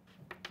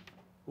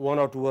 one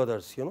or two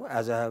others,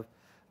 as I have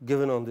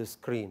given on this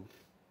screen.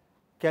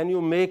 Can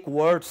you make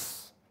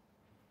words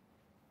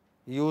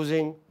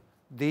using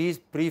these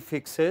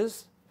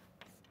prefixes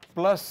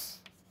plus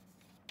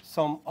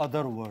some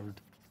other word,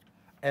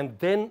 and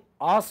then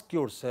ask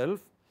yourself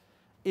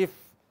if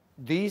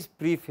these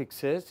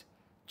prefixes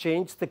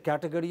change the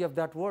category of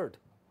that word?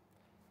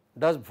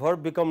 Does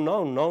verb become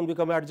noun, noun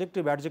become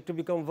adjective, adjective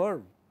become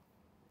verb?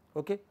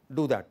 Okay?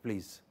 Do that,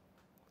 please,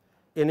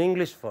 in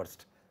English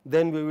first,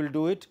 then we will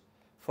do it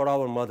for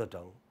our mother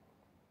tongue.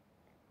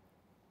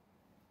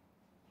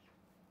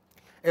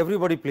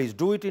 Everybody please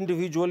do it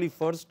individually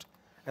first,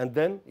 and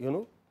then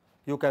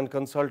you can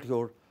consult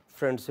your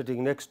friend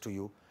sitting next to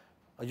you.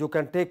 You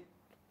can take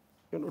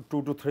 2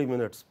 to 3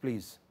 minutes,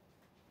 please.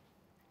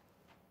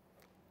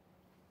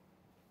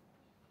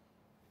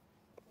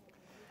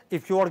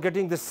 If you are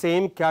getting the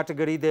same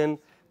category, then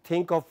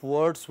think of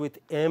words with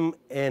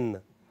M-N,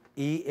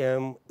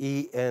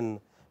 E-M-E-N.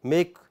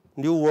 Make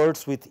new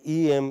words with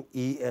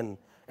E-M-E-N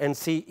and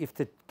see if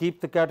they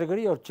keep the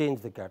category or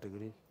change the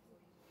category.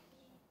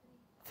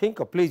 Think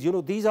of, please,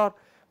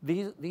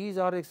 these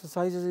are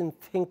exercises in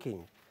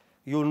thinking.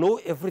 You know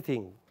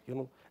everything,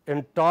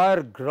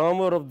 entire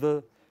grammar of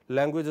the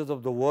languages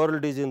of the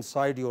world is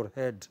inside your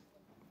head.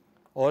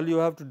 All you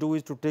have to do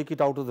is to take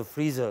it out of the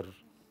freezer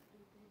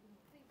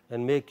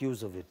and make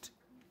use of it.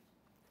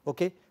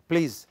 Okay?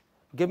 Please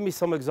give me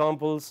some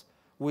examples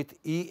with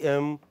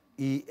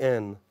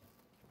E-M-E-N.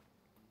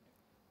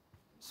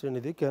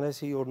 Srinidhi, can I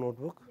see your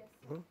notebook? Yes.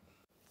 Huh?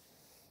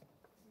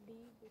 D,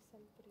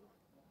 Bisampri.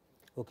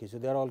 Okay, so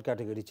they are all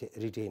category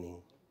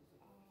retaining.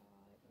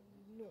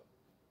 No.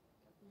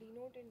 D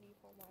note and D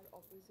form are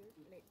opposite,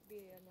 like they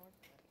are not.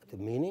 The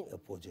meaning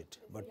opposite,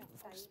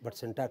 but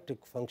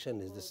syntactic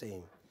function is the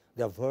same.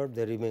 They are verb,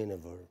 they remain a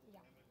verb. Yeah,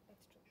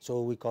 that's true.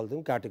 So we call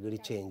them category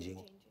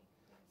changing.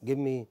 Give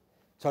me,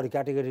 sorry,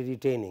 category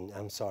retaining, I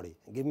am sorry.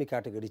 Give me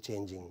category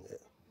changing.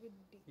 With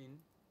D.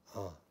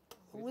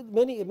 With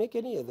many, make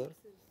any other.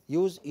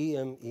 Use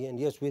EM, EN.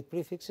 Yes, with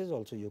prefixes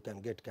also you can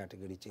get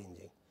category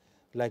changing.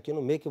 Like,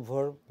 make a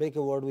verb, make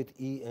a word with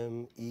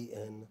EM,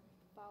 EN.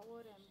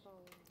 Power and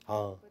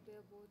power. But they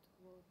are both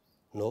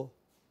verbs. No,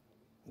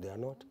 they are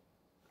not.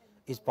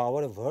 Is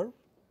power a verb?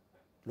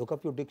 Look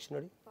up your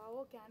dictionary. Power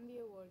Power can be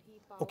a word. He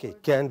powered. Okay,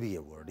 can be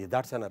a word, yeah,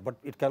 that's an, but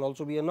it can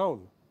also be a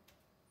noun.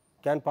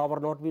 Can power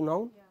not be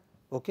noun?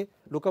 Yeah. Okay,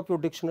 look up your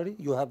dictionary.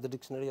 You have the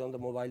dictionary on the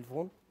mobile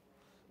phone.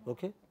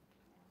 Okay.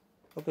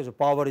 Okay, so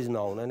power is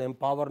noun and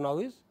empower now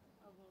is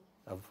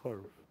a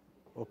verb.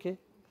 Okay,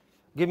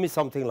 give me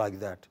something like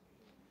that.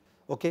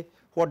 Okay,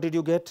 what did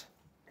you get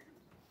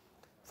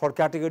for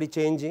category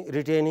changing,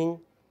 retaining?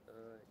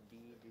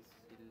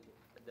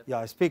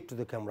 Yeah, speak to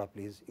the camera,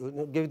 please. You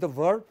know, give the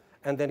verb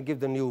and then give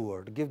the new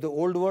word. Give the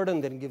old word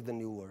and then give the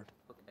new word.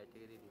 For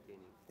category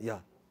retaining. Yeah.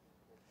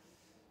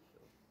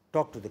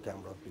 Talk to the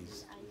camera,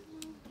 please.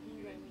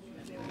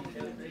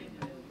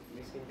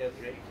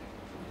 Misinterpret.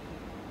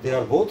 They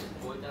are both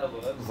Both are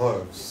verbs.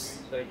 verbs.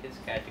 So it is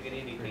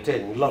category retaining.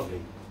 Retaining,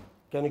 lovely.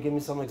 Can you give me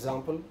some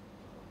example?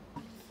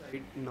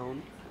 Side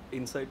noun,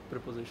 inside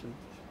preposition,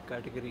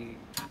 category.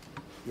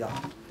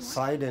 Yeah,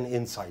 side and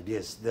inside.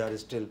 Yes, they are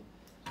still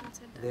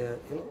there.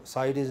 You know,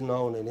 side is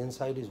noun and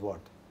inside is what?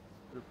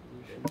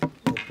 Preposition.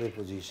 A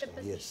preposition.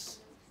 Yes.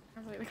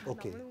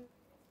 Okay.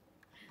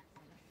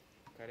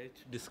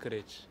 Courage,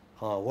 discourage.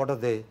 What are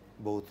they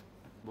both?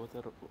 Both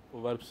are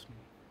verbs.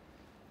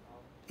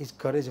 Is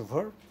courage a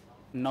verb?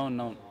 Noun,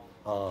 noun.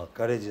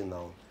 Courage is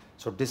noun.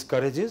 So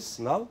discourage is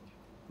now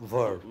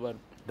verb. Verb.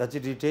 Does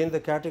it retain the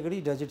category?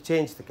 Does it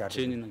change the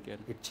category? Change in the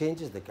category. It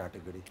changes the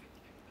category.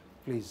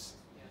 Please.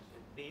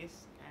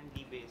 Base and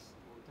debase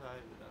both are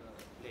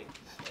like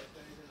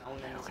noun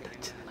and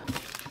second.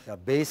 Yeah,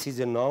 base is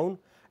a noun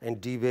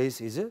and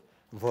debase is a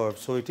verb.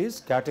 So it is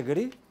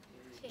category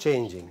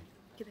changing.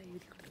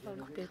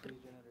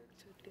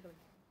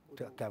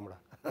 Camera.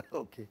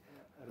 Okay.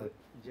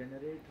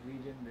 Generate,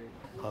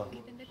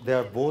 regenerate. They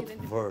are both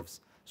verbs.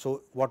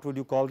 So what would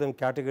you call them?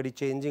 Category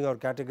changing or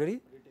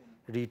category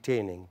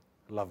retaining?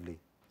 Lovely.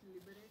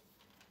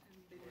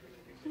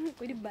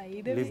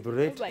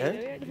 Liberate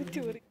and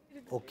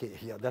okay,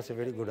 yeah, that's a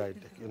very good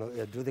idea. You know,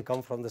 do they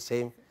come from the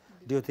same?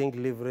 Do you think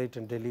liberate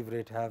and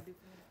deliberate have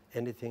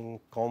anything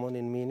common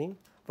in meaning?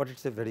 But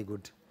it's a very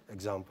good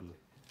example.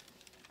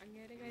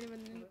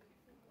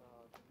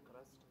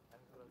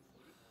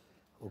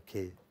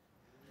 Okay.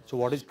 So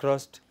what is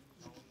crust?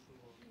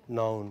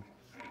 Noun.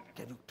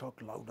 Can you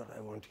talk louder? I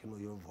want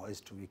your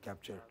voice to be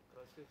captured.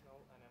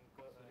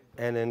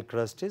 And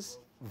encrust is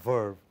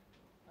verb.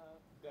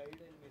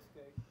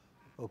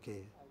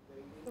 Okay.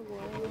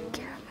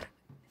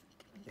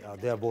 Yeah,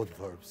 they are both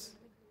verbs.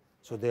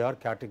 So they are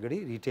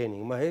category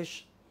retaining.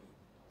 Mahesh?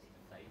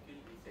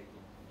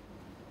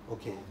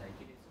 Okay.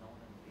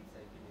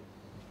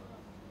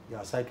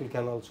 Yeah, cycle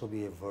can also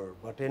be a verb.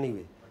 But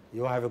anyway,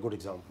 you have a good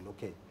example.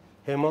 Okay.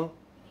 Hema?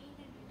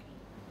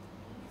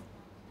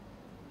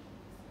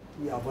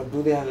 Yeah, but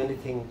do they have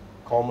anything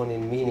common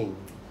in meaning?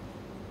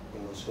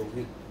 So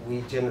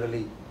we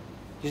generally,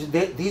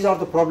 these are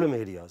the problem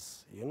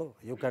areas.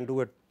 You can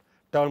do a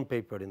term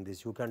paper in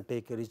this. You can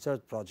take a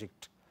research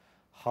project.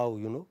 How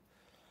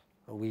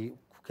we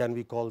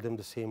call them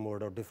the same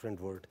word or different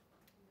word?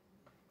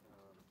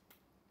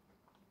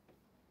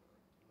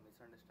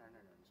 Misunderstand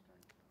and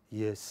understand.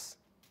 Yes.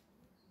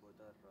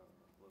 Both are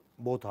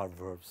Both verbs. are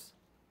verbs.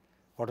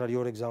 What are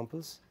your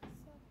examples?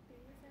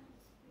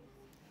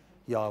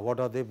 Yeah, what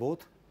are they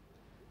both?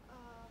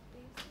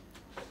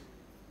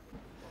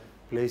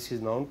 Place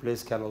is noun.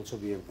 Place can also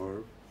be a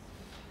verb.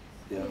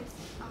 Yeah,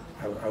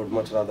 I would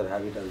much rather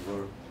have it as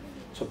verb.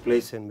 So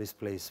place and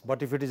misplace.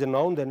 But if it is a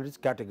noun, then it is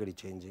category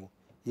changing.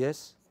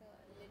 Yes?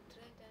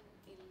 Literate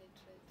and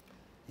illiterate.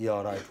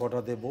 Yeah, right. What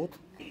are they both?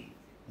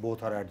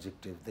 Both are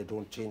adjective. They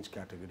don't change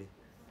category.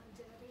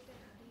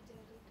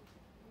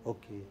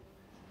 Okay.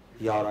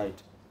 Yeah,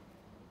 right.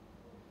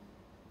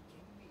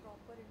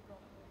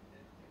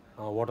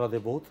 What are they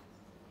both?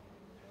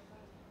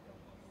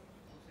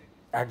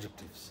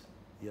 Adjectives.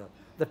 Yeah.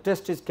 The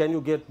test is, can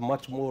you get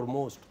much, more,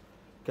 most?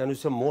 Can you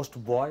say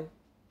most boy?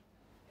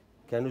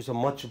 Can you say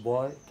much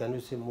boy? Can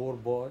you say more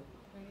boy?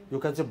 You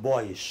can say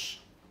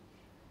boyish.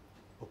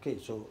 Okay,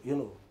 so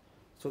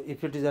so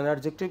if it is an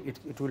adjective,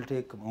 it will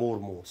take more,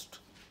 most.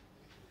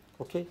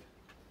 Okay.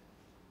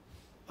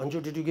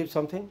 Anju, did you give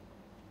something?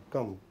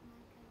 Come.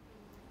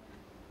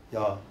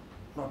 Yeah,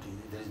 not easy.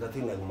 There is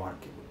nothing like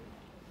markable.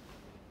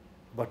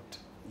 But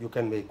you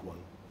can make one.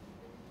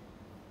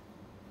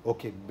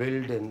 Okay,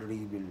 build and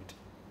rebuild.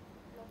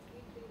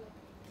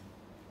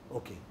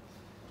 Okay.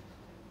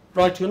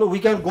 Right, we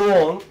can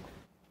go on.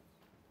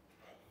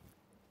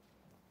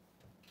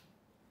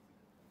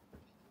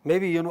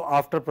 Maybe,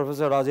 after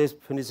Professor Rajesh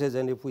finishes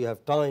and if we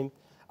have time,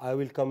 I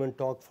will come and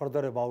talk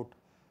further about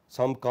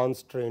some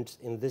constraints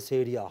in this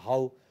area,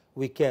 how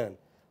we can.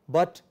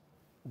 But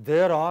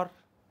there are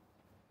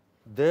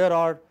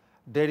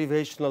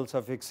derivational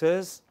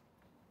suffixes,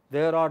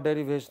 there are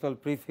derivational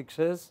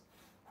prefixes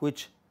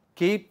which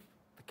keep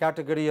the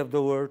category of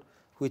the word,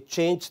 which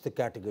change the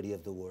category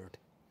of the word.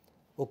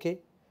 Okay?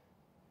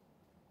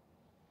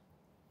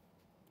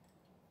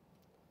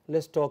 Let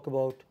us talk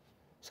about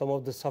some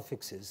of the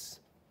suffixes.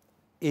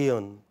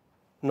 Eon,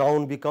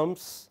 noun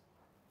becomes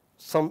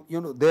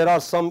there are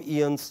some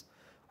eons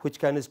which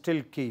can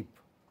still keep.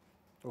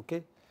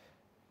 Okay?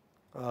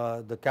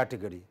 the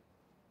category.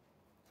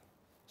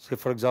 Say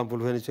for example,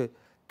 when you say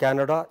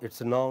Canada, it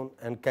is a noun,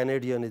 and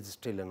Canadian is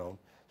still a noun.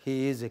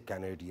 He is a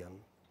Canadian.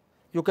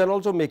 You can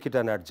also make it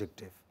an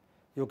adjective.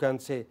 You can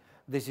say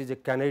this is a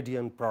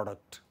Canadian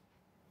product,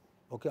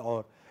 okay,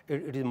 or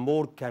it is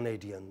more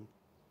Canadian,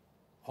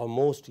 or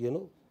most, you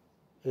know,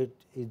 it.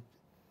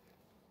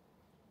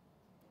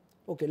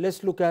 Okay,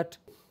 let's look at.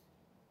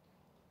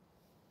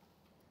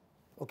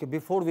 Okay,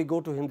 before we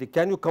go to Hindi,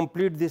 can you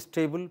complete this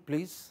table,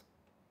 please?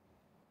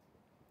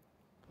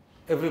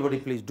 Everybody,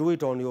 please do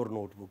it on your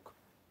notebook.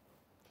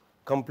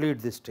 Complete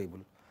this table.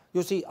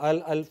 You see,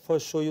 I'll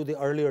first show you the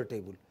earlier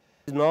table.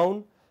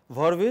 Noun,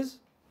 verb is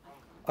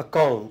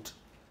account,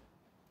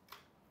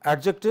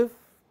 adjective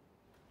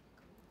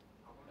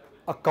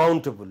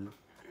accountable,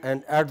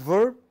 and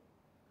adverb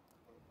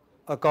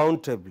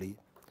accountably.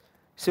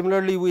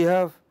 Similarly, we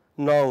have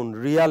noun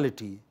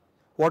reality.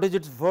 What is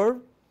its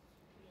verb?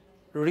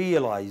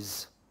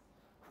 Realize.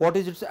 What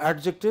is its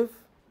adjective?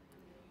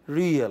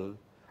 Real.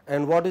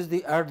 And what is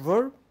the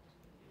adverb?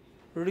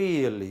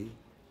 Really.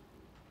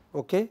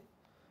 Okay.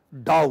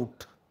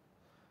 Doubt.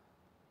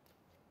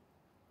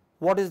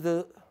 What is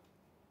the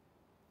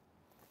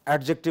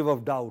adjective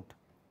of doubt?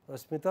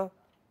 Asmita?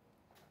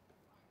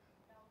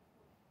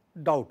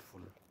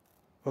 Doubtful.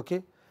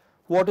 Okay.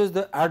 What is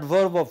the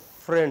adverb of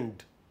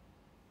friend?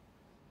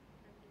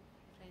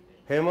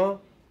 Hema?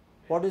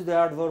 What is the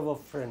adverb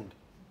of friend?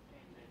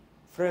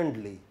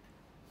 Friendly.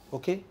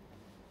 Okay.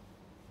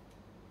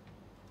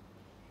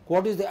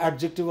 What is the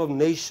adjective of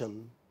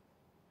nation?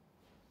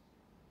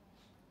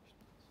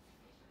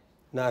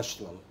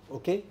 National.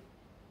 Okay.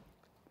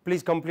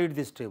 Please complete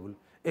this table.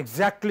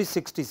 Exactly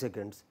 60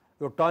 seconds.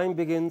 Your time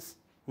begins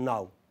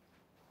now.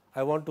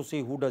 I want to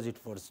see who does it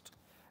first.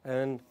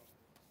 And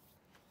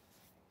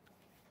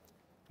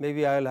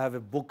maybe I will have a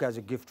book as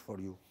a gift for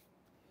you.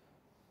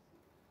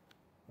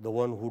 The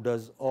one who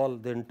does all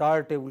the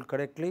entire table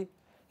correctly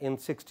in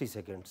 60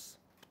 seconds.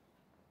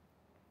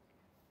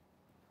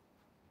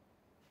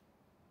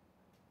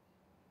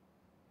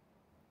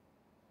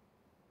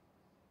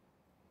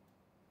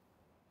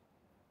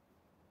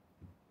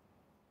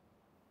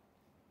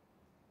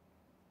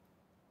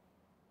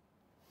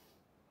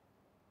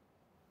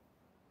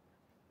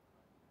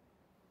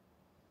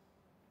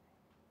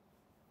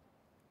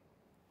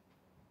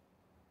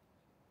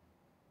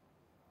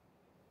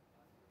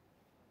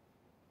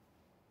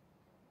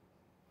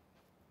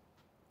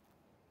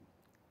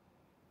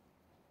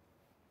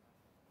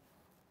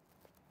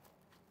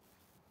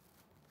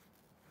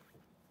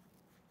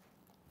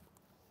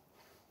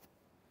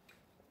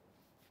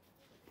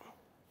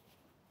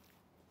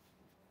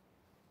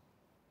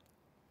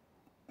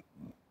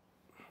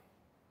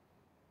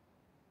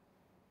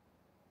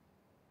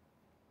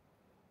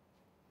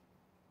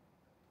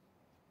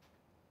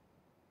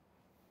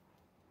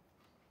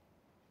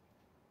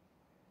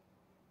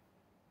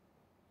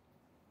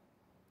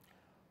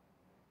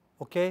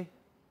 Okay.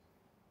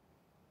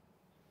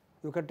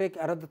 You can take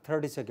another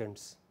 30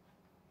 seconds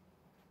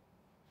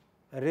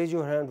and raise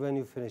your hand when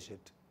you finish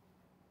it,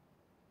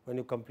 when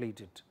you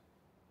complete it.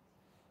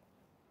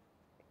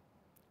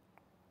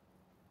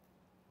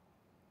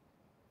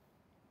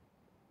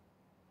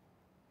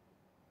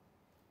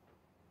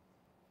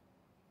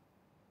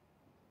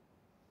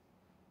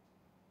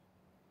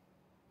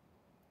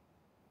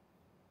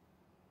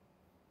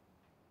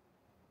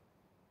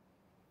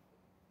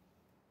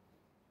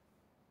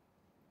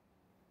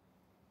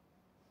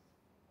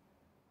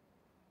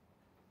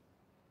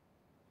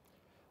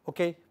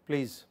 Okay,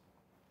 please.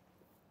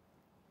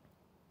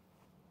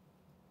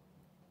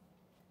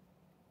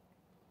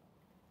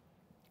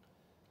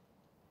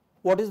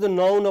 What is the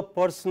noun of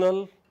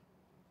personal?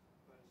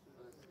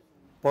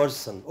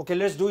 Person. Okay,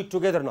 let's do it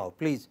together now,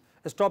 please.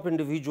 Stop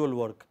individual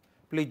work.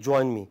 Please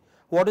join me.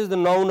 What is the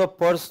noun of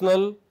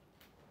personal?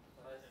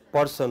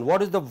 Person.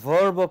 What is the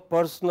verb of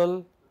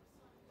personal?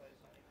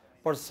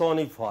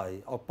 Personify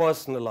or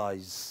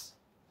personalize.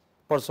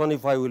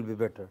 Personify will be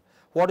better.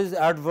 What is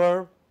the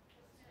adverb?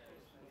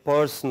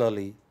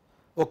 Personally.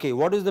 Okay,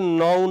 what is the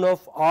noun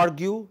of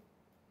argue?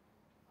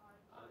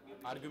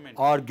 Argument.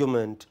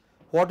 Argument.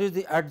 What is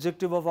the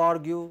adjective of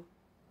argue?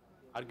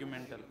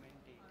 Argumental.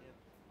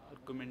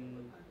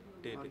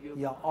 Argumentative.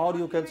 Yeah, or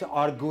you can say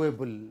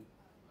arguable.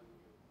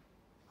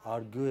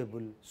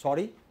 Arguable.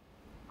 Sorry?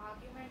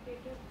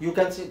 Argumentative. You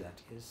can say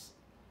that, yes.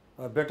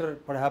 Better,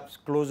 perhaps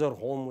closer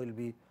home will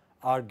be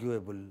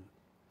arguable.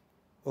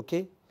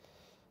 Okay.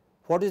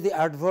 What is the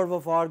adverb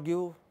of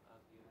argue?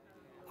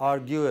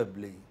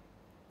 Arguably.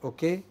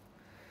 Okay.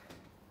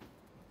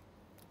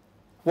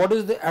 What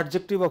is the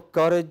adjective of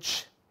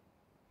courage?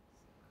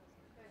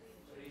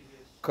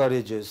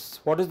 Courageous.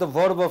 What is the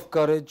verb of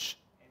courage?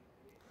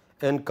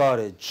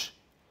 Encourage.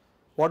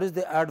 What is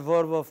the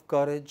adverb of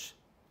courage?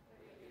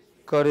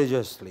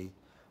 Courageously.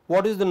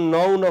 What is the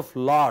noun of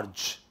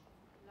large?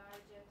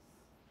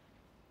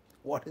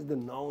 What is the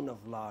noun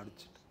of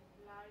large?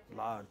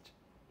 Large.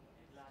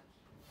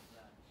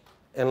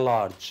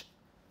 Enlarge.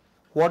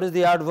 What is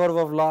the adverb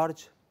of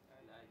large?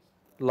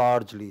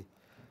 Largely.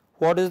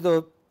 What is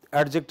the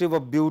adjective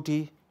of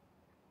beauty,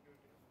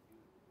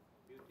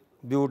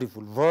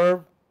 beautiful.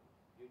 Verb,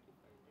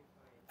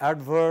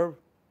 adverb,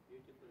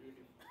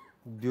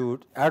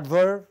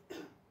 adverb,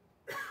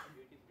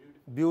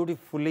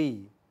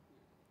 beautifully.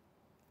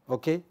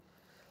 Okay.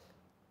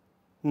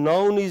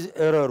 Noun is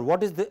error.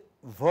 What is the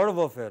verb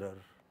of error?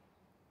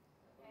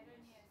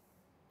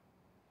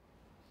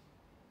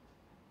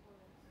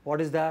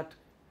 What is that?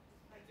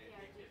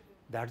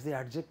 That's the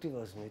adjective,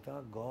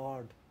 Asmita.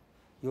 God,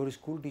 your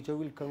school teacher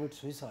will commit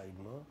suicide,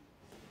 no?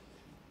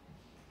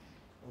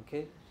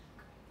 Okay.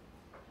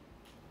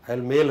 I'll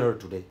mail her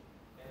today.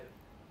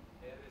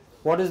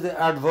 What is the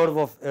adverb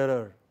of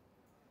error?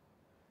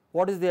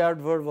 What is the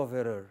adverb of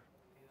error?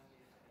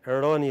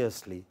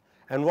 Erroneously.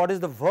 And what is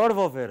the verb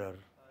of error?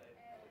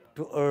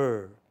 To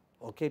err.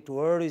 Okay,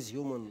 to err is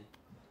human,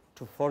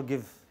 to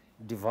forgive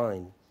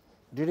divine.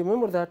 Do you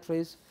remember that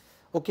phrase?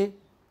 Okay.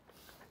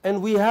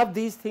 And we have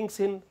these things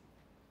in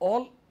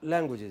all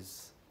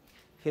languages.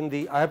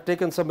 Hindi, I have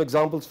taken some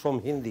examples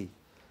from Hindi.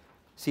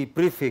 See,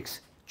 prefix,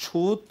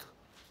 chhoot,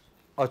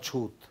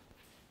 achhoot,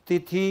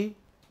 tithi,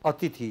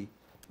 atithi.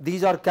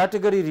 These are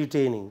category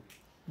retaining,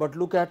 but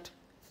look at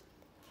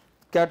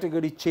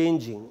category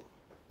changing.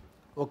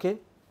 Okay.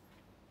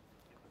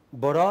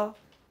 Bara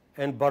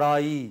and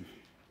barai,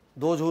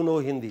 those who know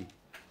Hindi.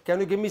 Can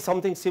you give me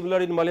something similar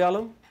in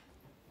Malayalam?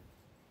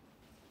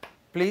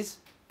 Please,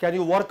 can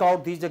you work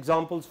out these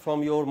examples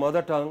from your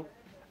mother tongue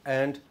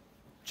and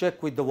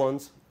check with the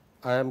ones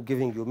I am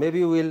giving you.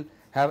 Maybe we will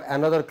have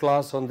another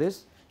class on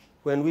this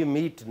when we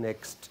meet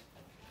next.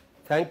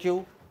 Thank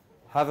you.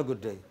 Have a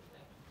good day.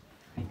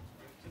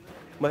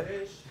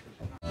 Mahesh.